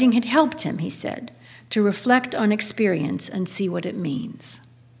 Writing had helped him, he said, to reflect on experience and see what it means.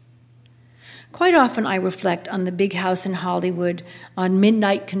 Quite often I reflect on the big house in Hollywood, on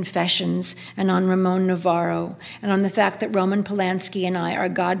Midnight Confessions, and on Ramon Navarro, and on the fact that Roman Polanski and I are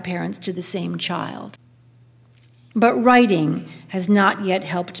godparents to the same child. But writing has not yet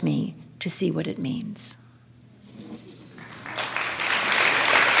helped me to see what it means.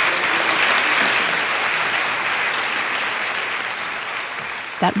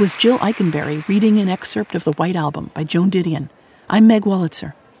 That was Jill Eikenberry reading an excerpt of The White Album by Joan Didion. I'm Meg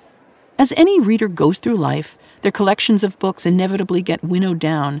Wolitzer. As any reader goes through life, their collections of books inevitably get winnowed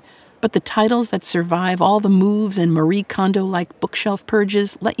down, but the titles that survive all the moves and Marie Kondo-like bookshelf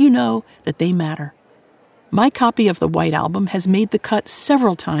purges let you know that they matter. My copy of The White Album has made the cut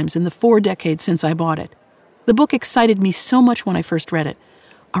several times in the 4 decades since I bought it. The book excited me so much when I first read it.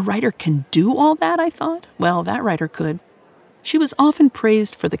 A writer can do all that, I thought? Well, that writer could. She was often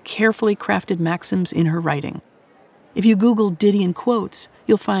praised for the carefully crafted maxims in her writing. If you Google Didion quotes,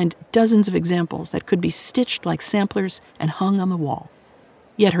 you'll find dozens of examples that could be stitched like samplers and hung on the wall.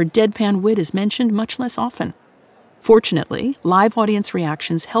 Yet her deadpan wit is mentioned much less often. Fortunately, live audience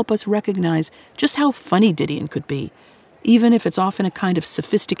reactions help us recognize just how funny Didion could be, even if it's often a kind of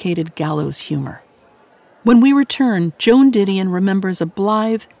sophisticated gallows humor. When we return, Joan Didion remembers a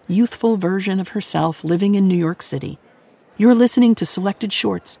blithe, youthful version of herself living in New York City. You're listening to Selected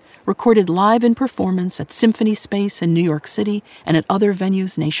Shorts, recorded live in performance at Symphony Space in New York City and at other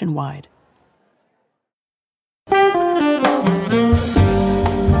venues nationwide.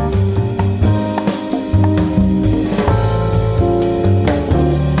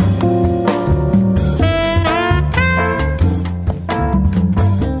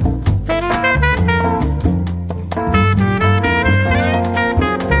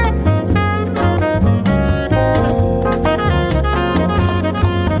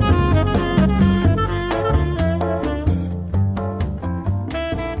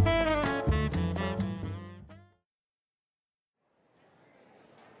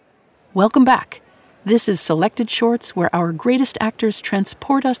 Welcome back. This is Selected Shorts, where our greatest actors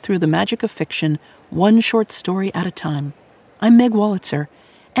transport us through the magic of fiction, one short story at a time. I'm Meg Wolitzer,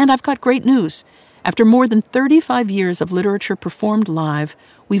 and I've got great news. After more than 35 years of literature performed live,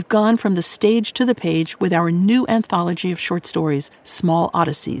 we've gone from the stage to the page with our new anthology of short stories, Small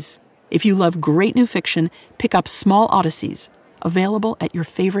Odysseys. If you love great new fiction, pick up Small Odysseys, available at your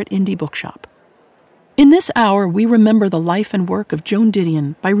favorite indie bookshop. In this hour, we remember the life and work of Joan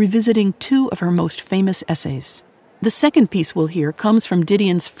Didion by revisiting 2 of her most famous essays. The second piece we'll hear comes from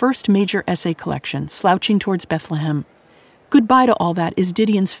Didion's first major essay collection, Slouching Towards Bethlehem. Goodbye to All That is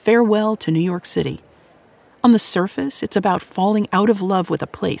Didion's farewell to New York City. On the surface, it's about falling out of love with a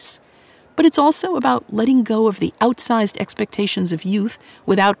place, but it's also about letting go of the outsized expectations of youth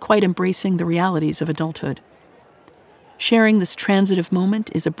without quite embracing the realities of adulthood. Sharing this transitive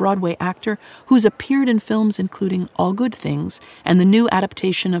moment is a Broadway actor who's appeared in films including All Good Things and the new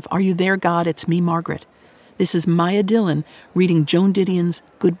adaptation of Are You There, God? It's Me, Margaret. This is Maya Dillon reading Joan Didion's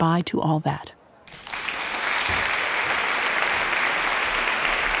Goodbye to All That.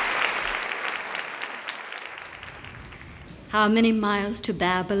 How many miles to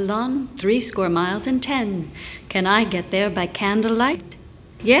Babylon? 70 miles and 10. Can I get there by candlelight?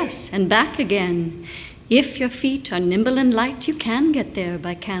 Yes, and back again. If your feet are nimble and light, you can get there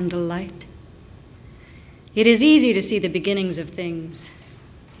by candlelight. It is easy to see the beginnings of things,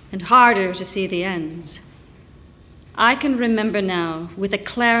 and harder to see the ends. I can remember now, with a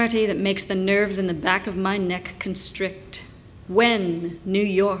clarity that makes the nerves in the back of my neck constrict, when New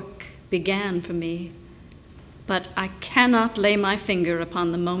York began for me. But I cannot lay my finger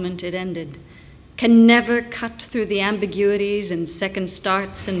upon the moment it ended, can never cut through the ambiguities and second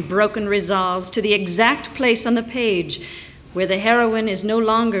starts and broken resolves to the exact place on the page where the heroine is no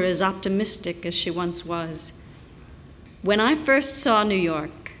longer as optimistic as she once was. When I first saw New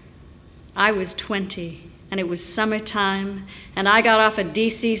York, I was 20, and it was summertime, and I got off at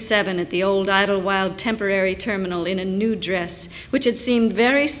DC-7 at the old Idlewild temporary terminal in a new dress, which had seemed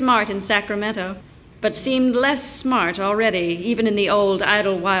very smart in Sacramento, but seemed less smart already, even in the old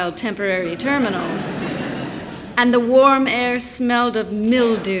Idlewild temporary terminal. And the warm air smelled of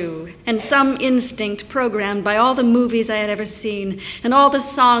mildew, and some instinct programmed by all the movies I had ever seen, and all the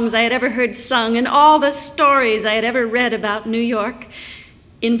songs I had ever heard sung, and all the stories I had ever read about New York,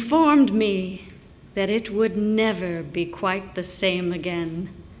 informed me that it would never be quite the same again.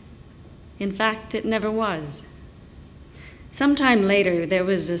 In fact, it never was. Sometime later, there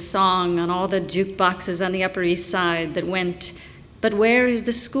was a song on all the jukeboxes on the Upper East Side that went, "But where is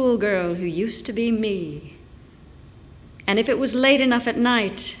the schoolgirl who used to be me?" And if it was late enough at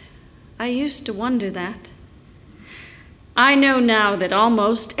night, I used to wonder that. I know now that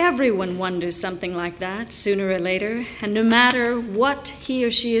almost everyone wonders something like that, sooner or later, and no matter what he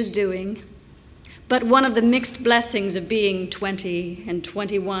or she is doing. But one of the mixed blessings of being 20 and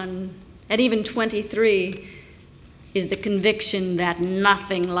 21, and even 23, is the conviction that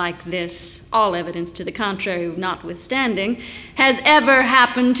nothing like this, all evidence to the contrary notwithstanding, has ever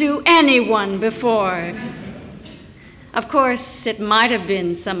happened to anyone before. Of course, it might have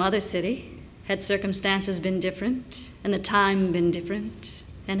been some other city, had circumstances been different, and the time been different,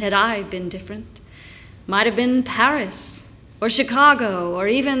 and had I been different. Might have been Paris, or Chicago, or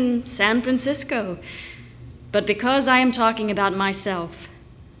even San Francisco. But because I am talking about myself,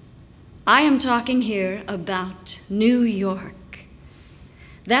 I am talking here about New York.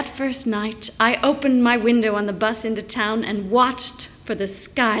 That first night, I opened my window on the bus into town and watched for the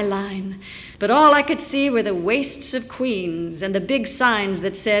skyline. But all I could see were the wastes of Queens and the big signs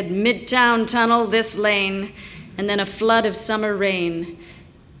that said Midtown Tunnel this lane, and then a flood of summer rain.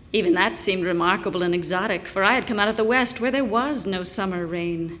 Even that seemed remarkable and exotic, for I had come out of the West where there was no summer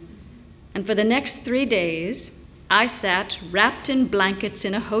rain. And for the next 3 days, I sat wrapped in blankets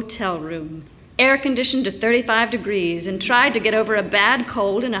in a hotel room, air-conditioned to 35 degrees, and tried to get over a bad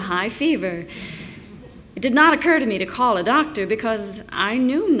cold and a high fever. It did not occur to me to call a doctor because I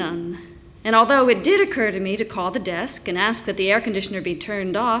knew none. And although it did occur to me to call the desk and ask that the air conditioner be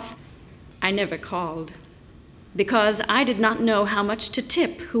turned off, I never called, because I did not know how much to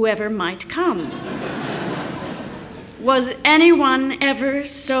tip whoever might come. Was anyone ever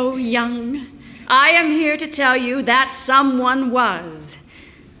so young? I am here to tell you that someone was.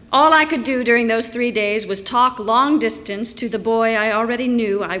 All I could do during those 3 days was talk long distance to the boy I already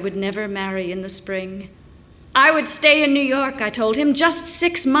knew I would never marry in the spring. I would stay in New York, I told him, just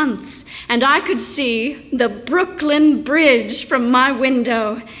 6 months, and I could see the Brooklyn Bridge from my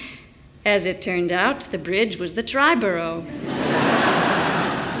window. As it turned out, the bridge was the Triborough.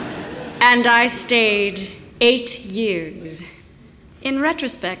 And I stayed 8 years. In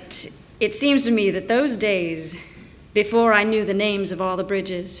retrospect, it seems to me that those days, before I knew the names of all the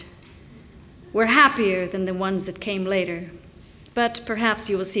bridges, were happier than the ones that came later. But perhaps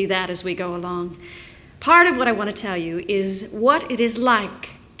you will see that as we go along. Part of what I want to tell you is what it is like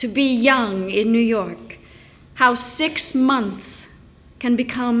to be young in New York, how 6 months can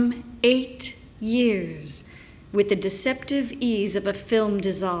become 8 years with the deceptive ease of a film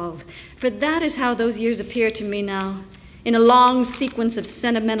dissolve. For that is how those years appear to me now, in a long sequence of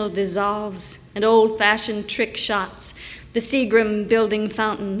sentimental dissolves and old-fashioned trick shots. The Seagram building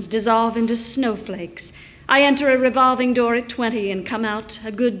fountains dissolve into snowflakes. I enter a revolving door at 20 and come out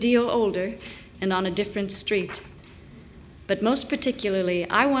a good deal older and on a different street. But most particularly,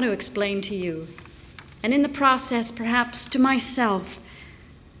 I want to explain to you, and in the process perhaps to myself,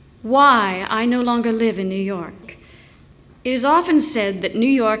 why I no longer live in New York. It is often said that New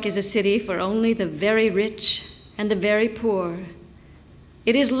York is a city for only the very rich and the very poor.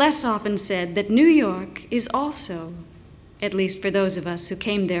 It is less often said that New York is also, at least for those of us who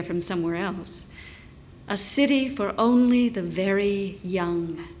came there from somewhere else, a city for only the very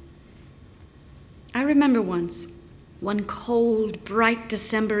young. I remember once, one cold, bright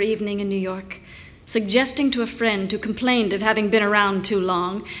December evening in New York, suggesting to a friend who complained of having been around too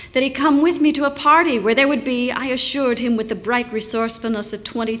long that he come with me to a party where there would be, I assured him with the bright resourcefulness of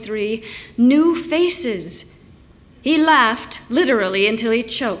 23, new faces. He laughed, literally, until he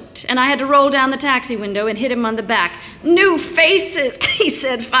choked, and I had to roll down the taxi window and hit him on the back. "New faces," he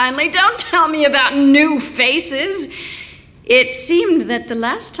said finally. "Don't tell me about new faces." It seemed that the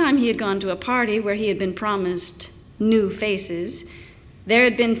last time he had gone to a party where he had been promised new faces, there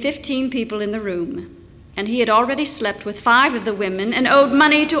had been 15 people in the room, and he had already slept with 5 of the women and owed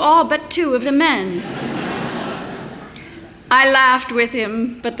money to all but 2 of the men. I laughed with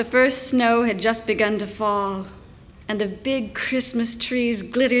him, but the first snow had just begun to fall, and the big Christmas trees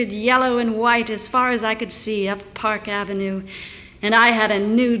glittered yellow and white as far as I could see up Park Avenue, and I had a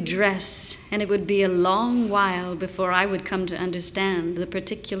new dress, and it would be a long while before I would come to understand the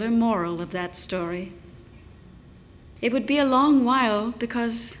particular moral of that story. It would be a long while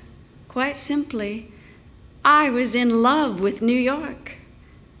because, quite simply, I was in love with New York.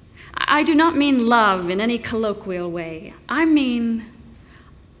 I do not mean love in any colloquial way. I mean,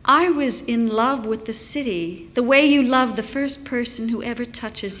 I was in love with the city, the way you love the first person who ever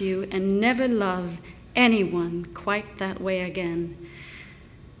touches you and never love anyone quite that way again.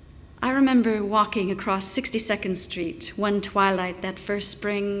 I remember walking across 62nd Street one twilight that first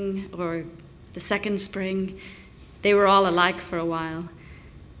spring, or the second spring. They were all alike for a while.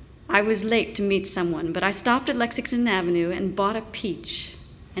 I was late to meet someone, but I stopped at Lexington Avenue and bought a peach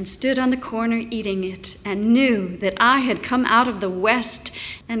and stood on the corner eating it and knew that I had come out of the West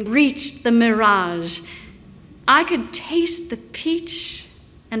and reached the mirage. I could taste the peach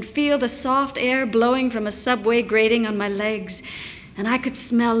and feel the soft air blowing from a subway grating on my legs, and I could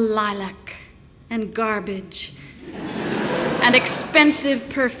smell lilac and garbage and expensive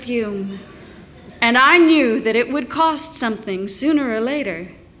perfume. And I knew that it would cost something sooner or later,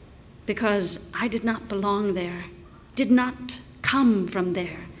 because I did not belong there, did not come from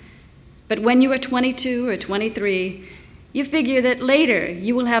there. But when you are 22 or 23, you figure that later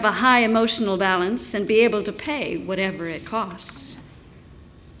you will have a high emotional balance and be able to pay whatever it costs.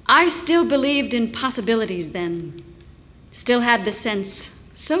 I still believed in possibilities then, still had the sense,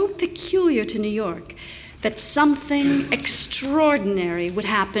 so peculiar to New York, that something extraordinary would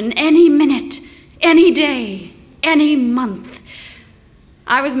happen any minute, any day, any month.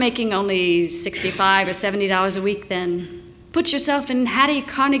 I was making only $65 or $70 a week then. Put yourself in Hattie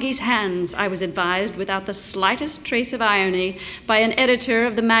Carnegie's hands, I was advised without the slightest trace of irony by an editor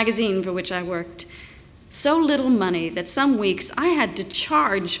of the magazine for which I worked. So little money that some weeks I had to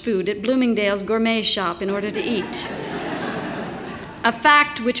charge food at Bloomingdale's gourmet shop in order to eat. A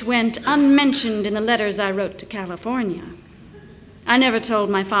fact which went unmentioned in the letters I wrote to California. I never told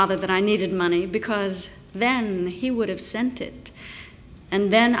my father that I needed money because then he would have sent it.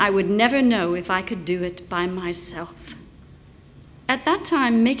 And then I would never know if I could do it by myself. At that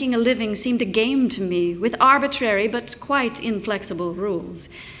time, making a living seemed a game to me with arbitrary but quite inflexible rules.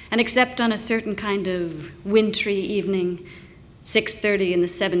 And except on a certain kind of wintry evening, 6:30 in the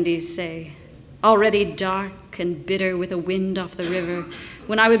 70s, say, already dark and bitter with a wind off the river,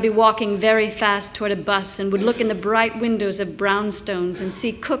 when I would be walking very fast toward a bus and would look in the bright windows of brownstones and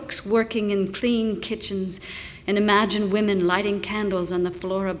see cooks working in clean kitchens and imagine women lighting candles on the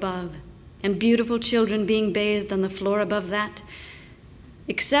floor above and beautiful children being bathed on the floor above that.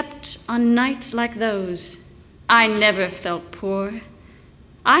 Except on nights like those, I never felt poor.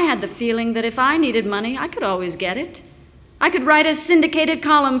 I had the feeling that if I needed money, I could always get it. I could write a syndicated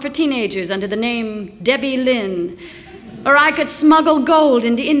column for teenagers under the name Debbie Lynn, or I could smuggle gold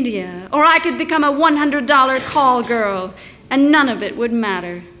into India, or I could become a $100 call girl, and none of it would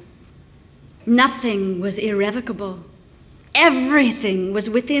matter. Nothing was irrevocable. Everything was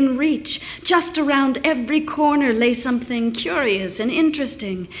within reach. Just around every corner lay something curious and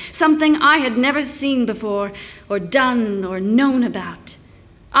interesting, something I had never seen before, or done, or known about.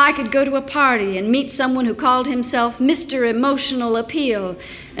 I could go to a party and meet someone who called himself Mr. Emotional Appeal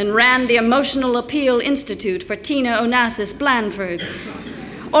and ran the Emotional Appeal Institute for Tina Onassis Blandford.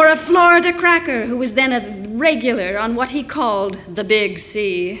 Or a Florida cracker who was then a regular on what he called the Big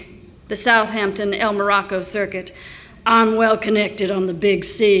C, the Southampton El Morocco circuit. "I'm well connected on the Big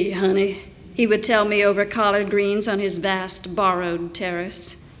C, honey," he would tell me over collard greens on his vast borrowed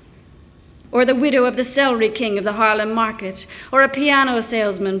terrace. Or the widow of the celery king of the Harlem market, or a piano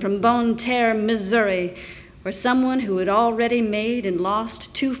salesman from Bonne Terre, Missouri, or someone who had already made and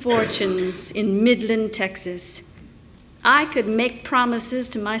lost 2 fortunes in Midland, Texas. I could make promises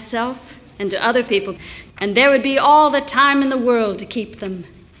to myself and to other people, and there would be all the time in the world to keep them.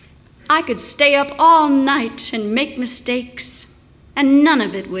 I could stay up all night and make mistakes, and none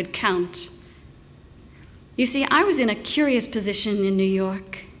of it would count. You see, I was in a curious position in New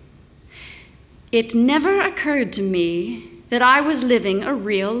York. It never occurred to me that I was living a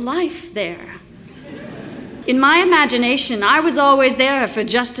real life there. In my imagination, I was always there for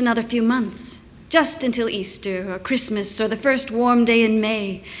just another few months, just until Easter or Christmas or the first warm day in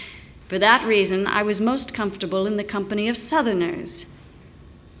May. For that reason, I was most comfortable in the company of Southerners.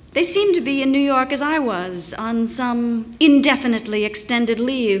 They seemed to be in New York as I was, on some indefinitely extended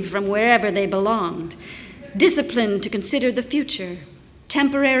leave from wherever they belonged, disciplined to consider the future,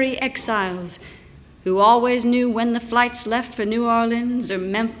 temporary exiles, who always knew when the flights left for New Orleans or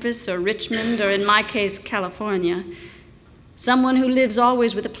Memphis or Richmond or, in my case, California. Someone who lives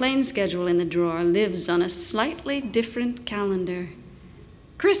always with a plane schedule in the drawer lives on a slightly different calendar.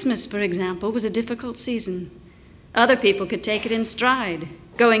 Christmas, for example, was a difficult season. Other people could take it in stride,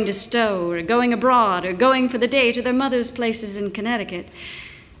 going to Stowe or going abroad or going for the day to their mother's places in Connecticut.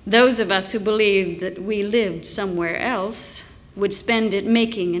 Those of us who believed that we lived somewhere else would spend it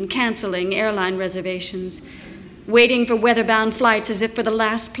making and canceling airline reservations, waiting for weather-bound flights as if for the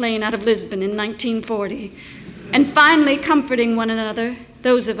last plane out of Lisbon in 1940, and finally comforting one another,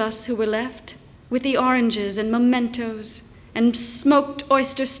 those of us who were left, with the oranges and mementos and smoked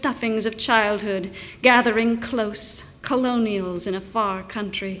oyster stuffings of childhood, gathering close, colonials in a far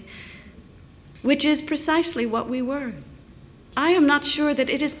country, which is precisely what we were. I am not sure that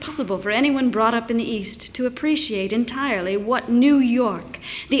it is possible for anyone brought up in the East to appreciate entirely what New York,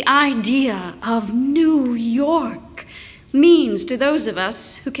 the idea of New York, means to those of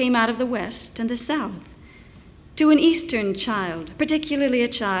us who came out of the West and the South. To an Eastern child, particularly a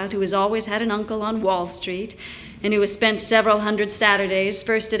child who has always had an uncle on Wall Street and who has spent several hundred Saturdays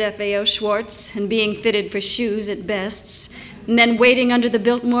first at FAO Schwartz and being fitted for shoes at Best's, and then waiting under the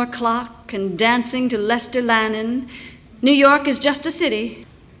Biltmore clock and dancing to Lester Lannon, New York is just a city,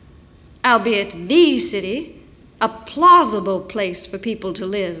 albeit the city, a plausible place for people to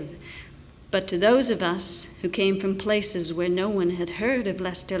live. But to those of us who came from places where no one had heard of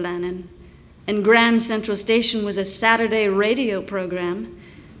Lester Lannon, and Grand Central Station was a Saturday radio program,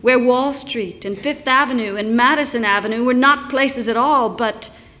 where Wall Street and Fifth Avenue and Madison Avenue were not places at all,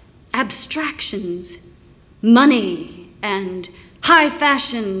 but abstractions, money and high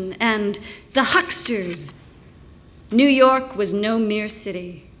fashion and the hucksters. New York was no mere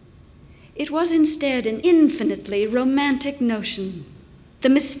city. It was instead an infinitely romantic notion, the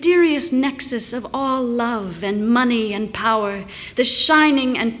mysterious nexus of all love and money and power, the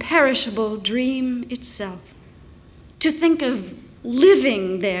shining and perishable dream itself. To think of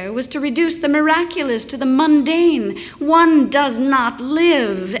living there was to reduce the miraculous to the mundane. One does not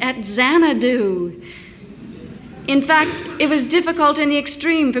live at Xanadu. In fact, it was difficult in the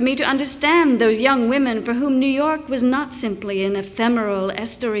extreme for me to understand those young women for whom New York was not simply an ephemeral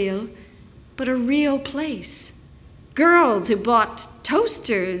estoril, but a real place. Girls who bought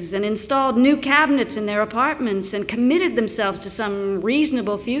toasters and installed new cabinets in their apartments and committed themselves to some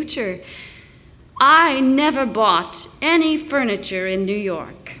reasonable future. I never bought any furniture in New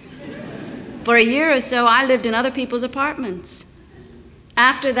York. For a year or so, I lived in other people's apartments.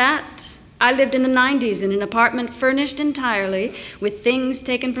 After that, I lived in the 90s in an apartment furnished entirely with things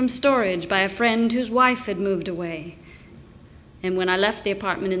taken from storage by a friend whose wife had moved away. And when I left the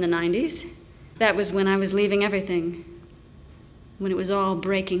apartment in the 90s, that was when I was leaving everything, when it was all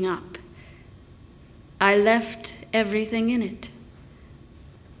breaking up. I left everything in it,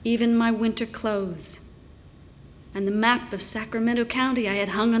 even my winter clothes, and the map of Sacramento County I had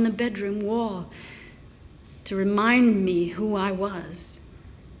hung on the bedroom wall to remind me who I was.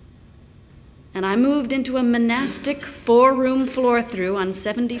 And I moved into a monastic 4-room floor-through on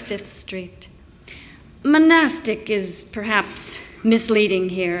 75th Street. Monastic is perhaps misleading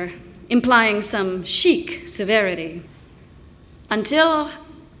here, implying some chic severity. Until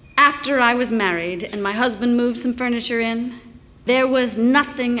after I was married and my husband moved some furniture in, there was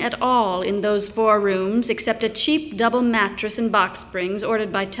nothing at all in those 4 rooms except a cheap double mattress and box springs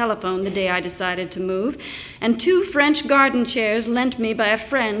ordered by telephone the day I decided to move, and 2 French garden chairs lent me by a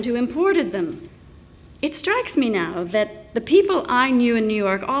friend who imported them. It strikes me now that the people I knew in New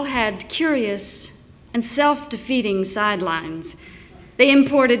York all had curious and self-defeating sidelines. They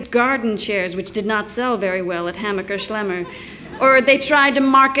imported garden chairs which did not sell very well at Hammacher Schlemmer, or they tried to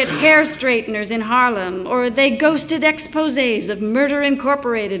market hair straighteners in Harlem, or they ghosted exposés of Murder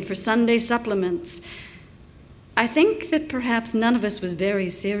Incorporated for Sunday supplements. I think that perhaps none of us was very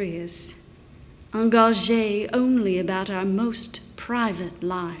serious, engagé only about our most private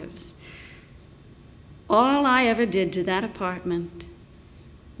lives. All I ever did to that apartment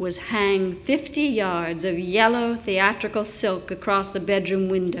was hang 50 yards of yellow theatrical silk across the bedroom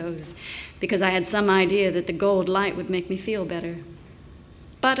windows because I had some idea that the gold light would make me feel better.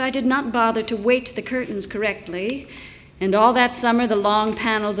 But I did not bother to weight the curtains correctly, and all that summer the long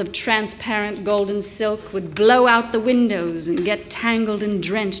panels of transparent golden silk would blow out the windows and get tangled and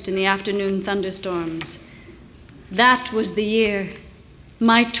drenched in the afternoon thunderstorms. That was the year,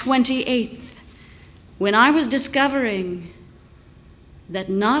 my 28th, when I was discovering that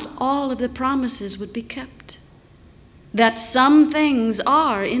not all of the promises would be kept, that some things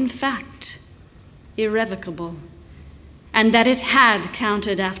are, in fact, irrevocable, and that it had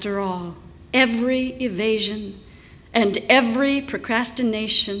counted after all, every evasion and every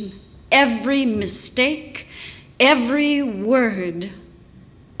procrastination, every mistake, every word,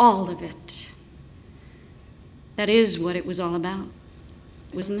 all of it. That is what it was all about,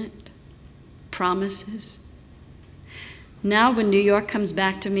 wasn't it? Promises. Now when New York comes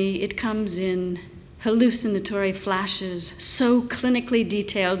back to me, it comes in hallucinatory flashes so clinically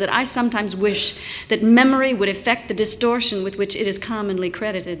detailed that I sometimes wish that memory would affect the distortion with which it is commonly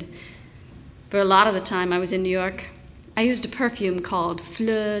credited. For a lot of the time I was in New York, I used a perfume called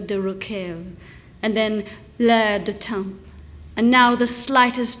Fleur de Roquel, and then L'air de Temps, and now the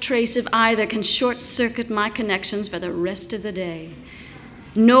slightest trace of either can short-circuit my connections for the rest of the day.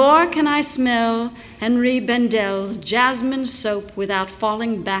 Nor can I smell Henri Bendel's jasmine soap without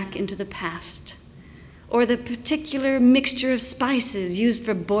falling back into the past, or the particular mixture of spices used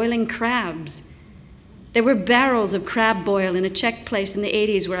for boiling crabs. There were barrels of crab boil in a Czech place in the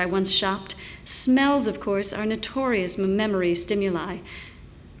 80s where I once shopped. Smells, of course, are notorious memory stimuli,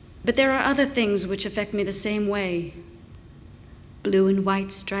 but there are other things which affect me the same way. Blue and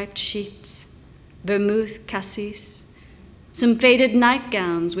white striped sheets, vermouth cassis, some faded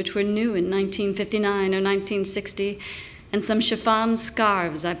nightgowns which were new in 1959 or 1960, and some chiffon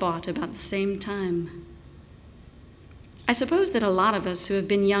scarves I bought about the same time. I suppose that a lot of us who have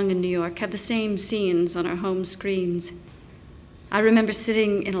been young in New York have the same scenes on our home screens. I remember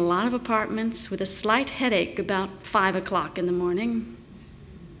sitting in a lot of apartments with a slight headache about 5 o'clock in the morning.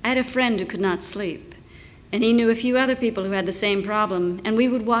 I had a friend who could not sleep, and he knew a few other people who had the same problem, and we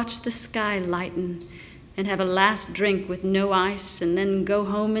would watch the sky lighten and have a last drink with no ice and then go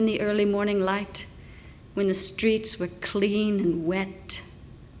home in the early morning light when the streets were clean and wet.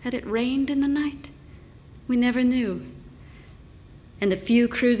 Had it rained in the night? We never knew. And the few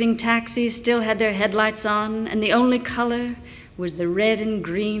cruising taxis still had their headlights on, and the only color was the red and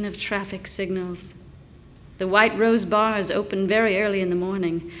green of traffic signals. The White Rose bars opened very early in the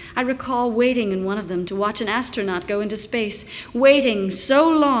morning. I recall waiting in one of them to watch an astronaut go into space, waiting so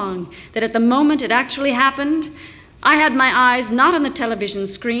long that at the moment it actually happened, I had my eyes not on the television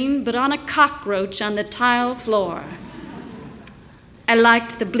screen, but on a cockroach on the tile floor. I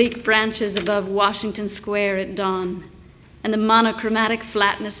liked the bleak branches above Washington Square at dawn, and the monochromatic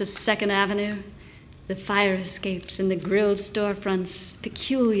flatness of 2nd Avenue, the fire escapes and the grilled storefronts,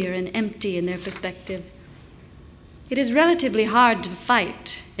 peculiar and empty in their perspective. It is relatively hard to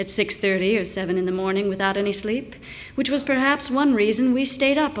fight at 6:30 or 7 in the morning without any sleep, which was perhaps one reason we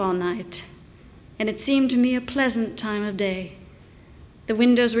stayed up all night. And it seemed to me a pleasant time of day. The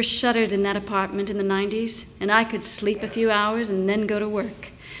windows were shuttered in that apartment in the 90s, and I could sleep a few hours and then go to work.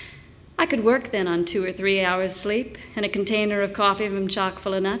 I could work then on 2 or 3 hours sleep and a container of coffee from chock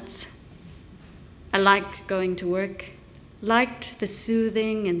full of nuts. I liked going to work, liked the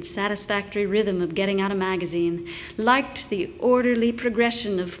soothing and satisfactory rhythm of getting out a magazine, liked the orderly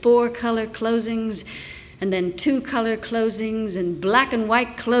progression of 4-color closings, and then 2-color closings, and black and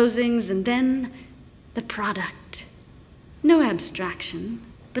white closings, and then the product. No abstraction,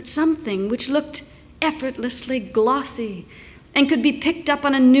 but something which looked effortlessly glossy and could be picked up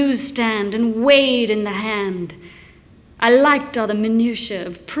on a newsstand and weighed in the hand. I liked all the minutiae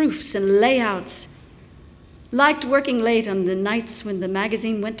of proofs and layouts, liked working late on the nights when the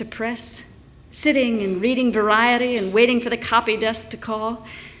magazine went to press, sitting and reading Variety and waiting for the copy desk to call.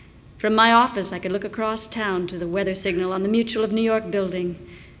 From my office, I could look across town to the weather signal on the Mutual of New York building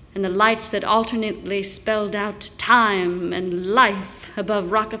and the lights that alternately spelled out time and life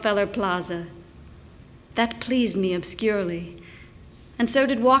above Rockefeller Plaza. That pleased me obscurely, and so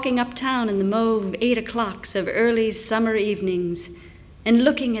did walking uptown in the mauve 8 o'clocks of early summer evenings and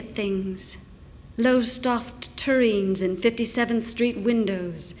looking at things, low-stuffed tureens in 57th Street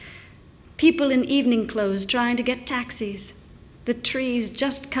windows, people in evening clothes trying to get taxis, the trees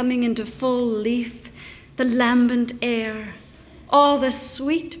just coming into full leaf, the lambent air, all the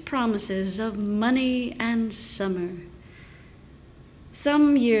sweet promises of money and summer.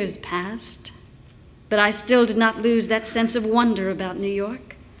 Some years passed, but I still did not lose that sense of wonder about New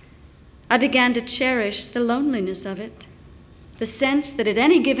York. I began to cherish the loneliness of it, the sense that at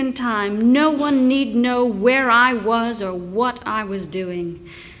any given time no one need know where I was or what I was doing.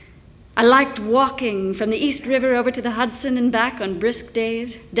 I liked walking from the East River over to the Hudson and back on brisk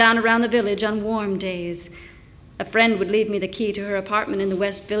days, down around the village on warm days. A friend would leave me the key to her apartment in the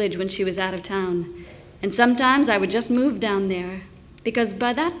West Village when she was out of town, and sometimes I would just move down there, because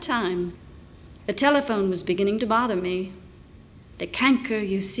by that time, the telephone was beginning to bother me. The canker,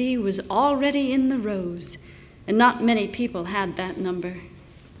 you see, was already in the rose, and not many people had that number.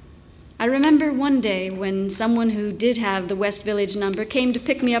 I remember one day when someone who did have the West Village number came to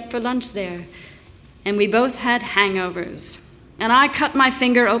pick me up for lunch there, and we both had hangovers. And I cut my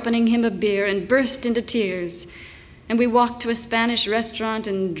finger opening him a beer and burst into tears. And we walked to a Spanish restaurant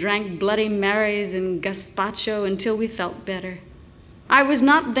and drank Bloody Marys and gazpacho until we felt better. I was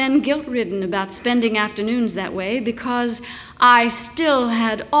not then guilt-ridden about spending afternoons that way because I still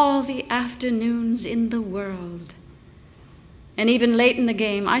had all the afternoons in the world. And even late in the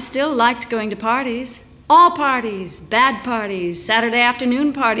game, I still liked going to parties. All parties, bad parties, Saturday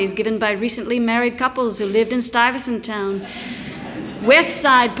afternoon parties given by recently married couples who lived in Stuyvesant Town. West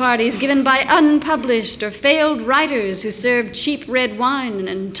Side parties given by unpublished or failed writers who served cheap red wine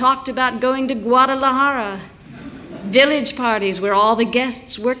and talked about going to Guadalajara. Village parties where all the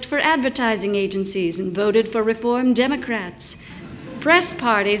guests worked for advertising agencies and voted for Reform Democrats. Press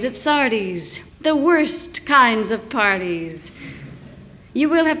parties at Sardi's, the worst kinds of parties. You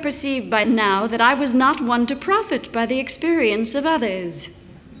will have perceived by now that I was not one to profit by the experience of others,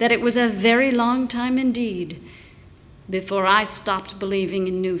 that it was a very long time indeed before I stopped believing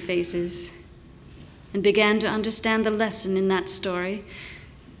in new faces and began to understand the lesson in that story,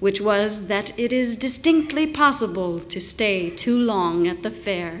 which was that it is distinctly possible to stay too long at the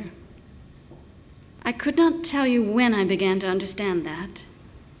fair. I could not tell you when I began to understand that.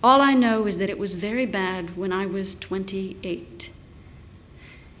 All I know is that it was very bad when I was 28.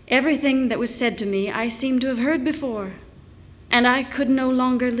 Everything that was said to me I seemed to have heard before, and I could no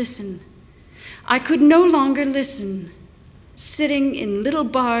longer listen. I could no longer listen, sitting in little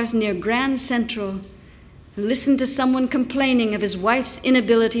bars near Grand Central, listen to someone complaining of his wife's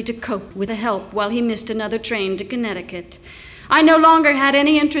inability to cope with the help while he missed another train to Connecticut. I no longer had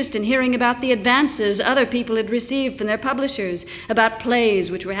any interest in hearing about the advances other people had received from their publishers, about plays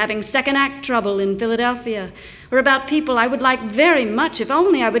which were having second-act trouble in Philadelphia, or about people I would like very much if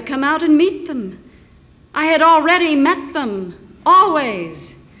only I would come out and meet them. I had already met them,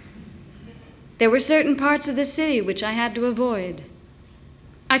 always. There were certain parts of the city which I had to avoid.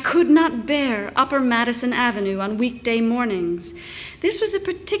 I could not bear Upper Madison Avenue on weekday mornings. This was a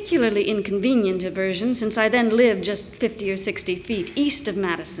particularly inconvenient aversion, since I then lived just 50 or 60 feet east of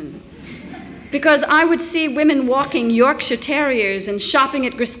Madison, because I would see women walking Yorkshire Terriers and shopping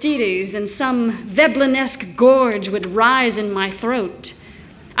at Gristedes, and some Veblen-esque gorge would rise in my throat.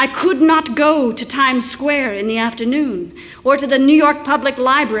 I could not go to Times Square in the afternoon, or to the New York Public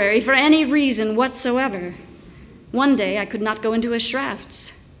Library for any reason whatsoever. One day I could not go into a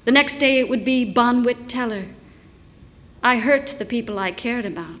Schrafft's. The next day it would be Bonwit Teller. I hurt the people I cared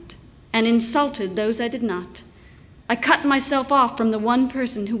about and insulted those I did not. I cut myself off from the one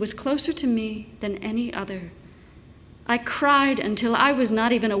person who was closer to me than any other. I cried until I was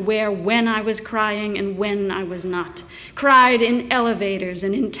not even aware when I was crying and when I was not. Cried in elevators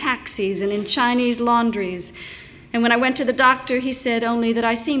and in taxis and in Chinese laundries. And when I went to the doctor, he said only that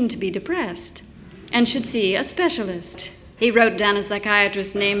I seemed to be depressed and should see a specialist. He wrote down a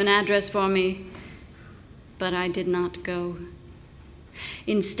psychiatrist's name and address for me, but I did not go.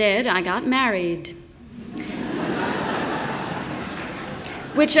 Instead, I got married,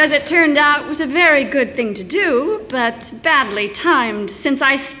 which, as it turned out, was a very good thing to do, but badly timed, since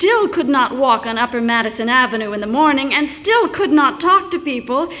I still could not walk on Upper Madison Avenue in the morning, and still could not talk to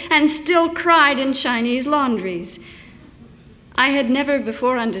people, and still cried in Chinese laundries. I had never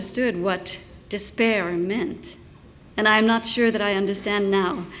before understood what despair meant. And I am not sure that I understand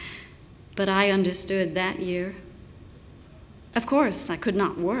now, but I understood that year. Of course, I could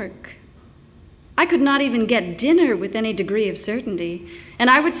not work. I could not even get dinner with any degree of certainty, and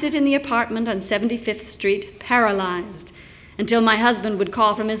I would sit in the apartment on 75th Street, paralyzed, until my husband would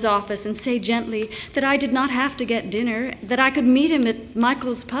call from his office and say gently that I did not have to get dinner, that I could meet him at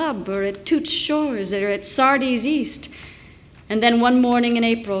Michael's Pub or at Toots Shores or at Sardi's East. And then one morning in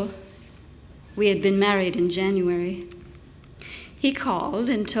April, we had been married in January, he called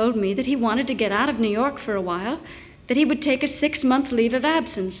and told me that he wanted to get out of New York for a while, that he would take a 6-month leave of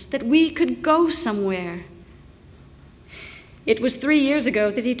absence, that we could go somewhere. It was 3 years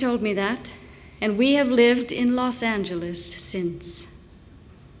ago that he told me that, and we have lived in Los Angeles since.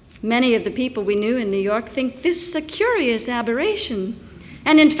 Many of the people we knew in New York think this a curious aberration,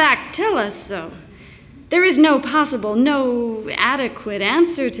 and in fact tell us so. There is no adequate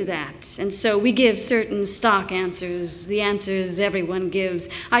answer to that, and so we give certain stock answers, the answers everyone gives.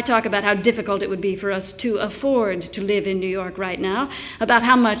 I talk about how difficult it would be for us to afford to live in New York right now, about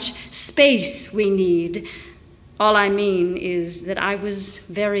how much space we need. All I mean is that I was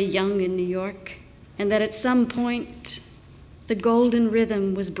very young in New York, and that at some point the golden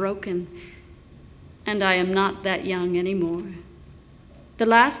rhythm was broken, and I am not that young anymore. The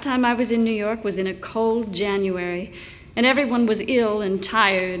last time I was in New York was in a cold January, and everyone was ill and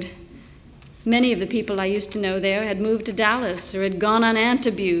tired. Many of the people I used to know there had moved to Dallas, or had gone on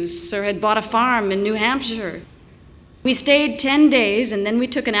antabuse, or had bought a farm in New Hampshire. We stayed 10 days, and then we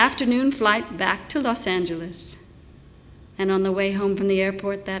took an afternoon flight back to Los Angeles. And on the way home from the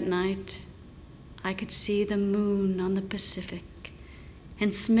airport that night, I could see the moon on the Pacific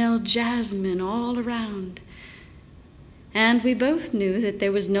and smell jasmine all around. And we both knew that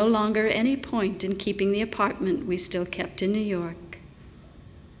there was no longer any point in keeping the apartment we still kept in New York.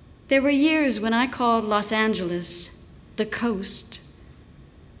 There were years when I called Los Angeles the coast,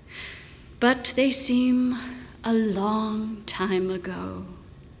 but they seem a long time ago.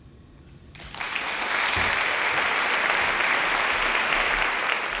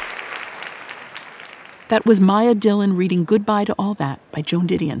 That was Maya Dillon reading Goodbye to All That by Joan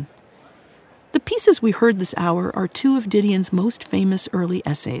Didion. The pieces we heard this hour are two of Didion's most famous early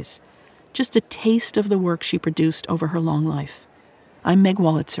essays, just a taste of the work she produced over her long life. I'm Meg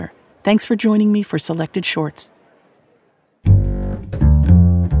Wolitzer. Thanks for joining me for Selected Shorts.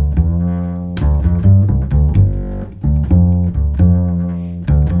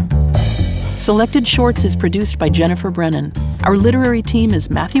 Selected Shorts is produced by Jennifer Brennan. Our literary team is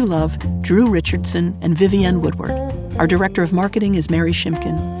Matthew Love, Drew Richardson, and Vivienne Woodward. Our director of marketing is Mary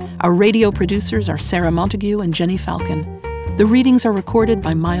Shimkin. Our radio producers are Sarah Montague and Jenny Falcon. The readings are recorded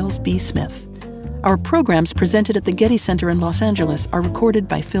by Miles B. Smith. Our programs presented at the Getty Center in Los Angeles are recorded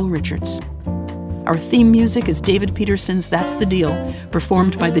by Phil Richards. Our theme music is David Peterson's That's the Deal,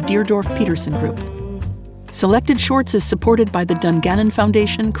 performed by the Deerdorf-Peterson Group. Selected Shorts is supported by the Dungannon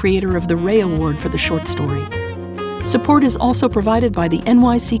Foundation, creator of the Ray Award for the short story. Support is also provided by the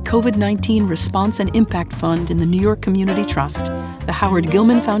NYC COVID-19 Response and Impact Fund in the New York Community Trust, the Howard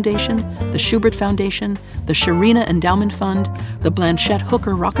Gilman Foundation, the Schubert Foundation, the Sharina Endowment Fund, the Blanchette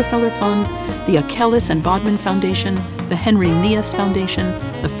Hooker Rockefeller Fund, the Akelis and Bodman Foundation, the Henry Nias Foundation,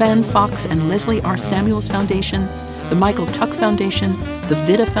 the Fan Fox and Leslie R. Samuels Foundation, the Michael Tuck Foundation, the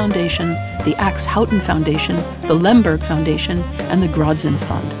Vida Foundation, the Axe Houghton Foundation, the Lemberg Foundation, and the Grodzins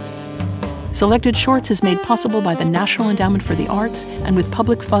Fund. Selected Shorts is made possible by the National Endowment for the Arts and with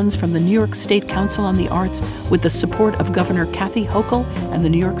public funds from the New York State Council on the Arts with the support of Governor Kathy Hochul and the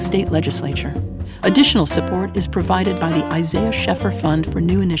New York State Legislature. Additional support is provided by the Isaiah Sheffer Fund for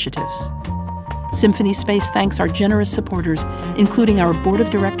New Initiatives. Symphony Space thanks our generous supporters, including our board of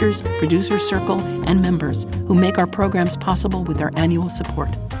directors, producers circle, and members, who make our programs possible with their annual support.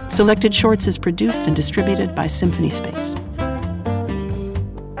 Selected Shorts is produced and distributed by Symphony Space.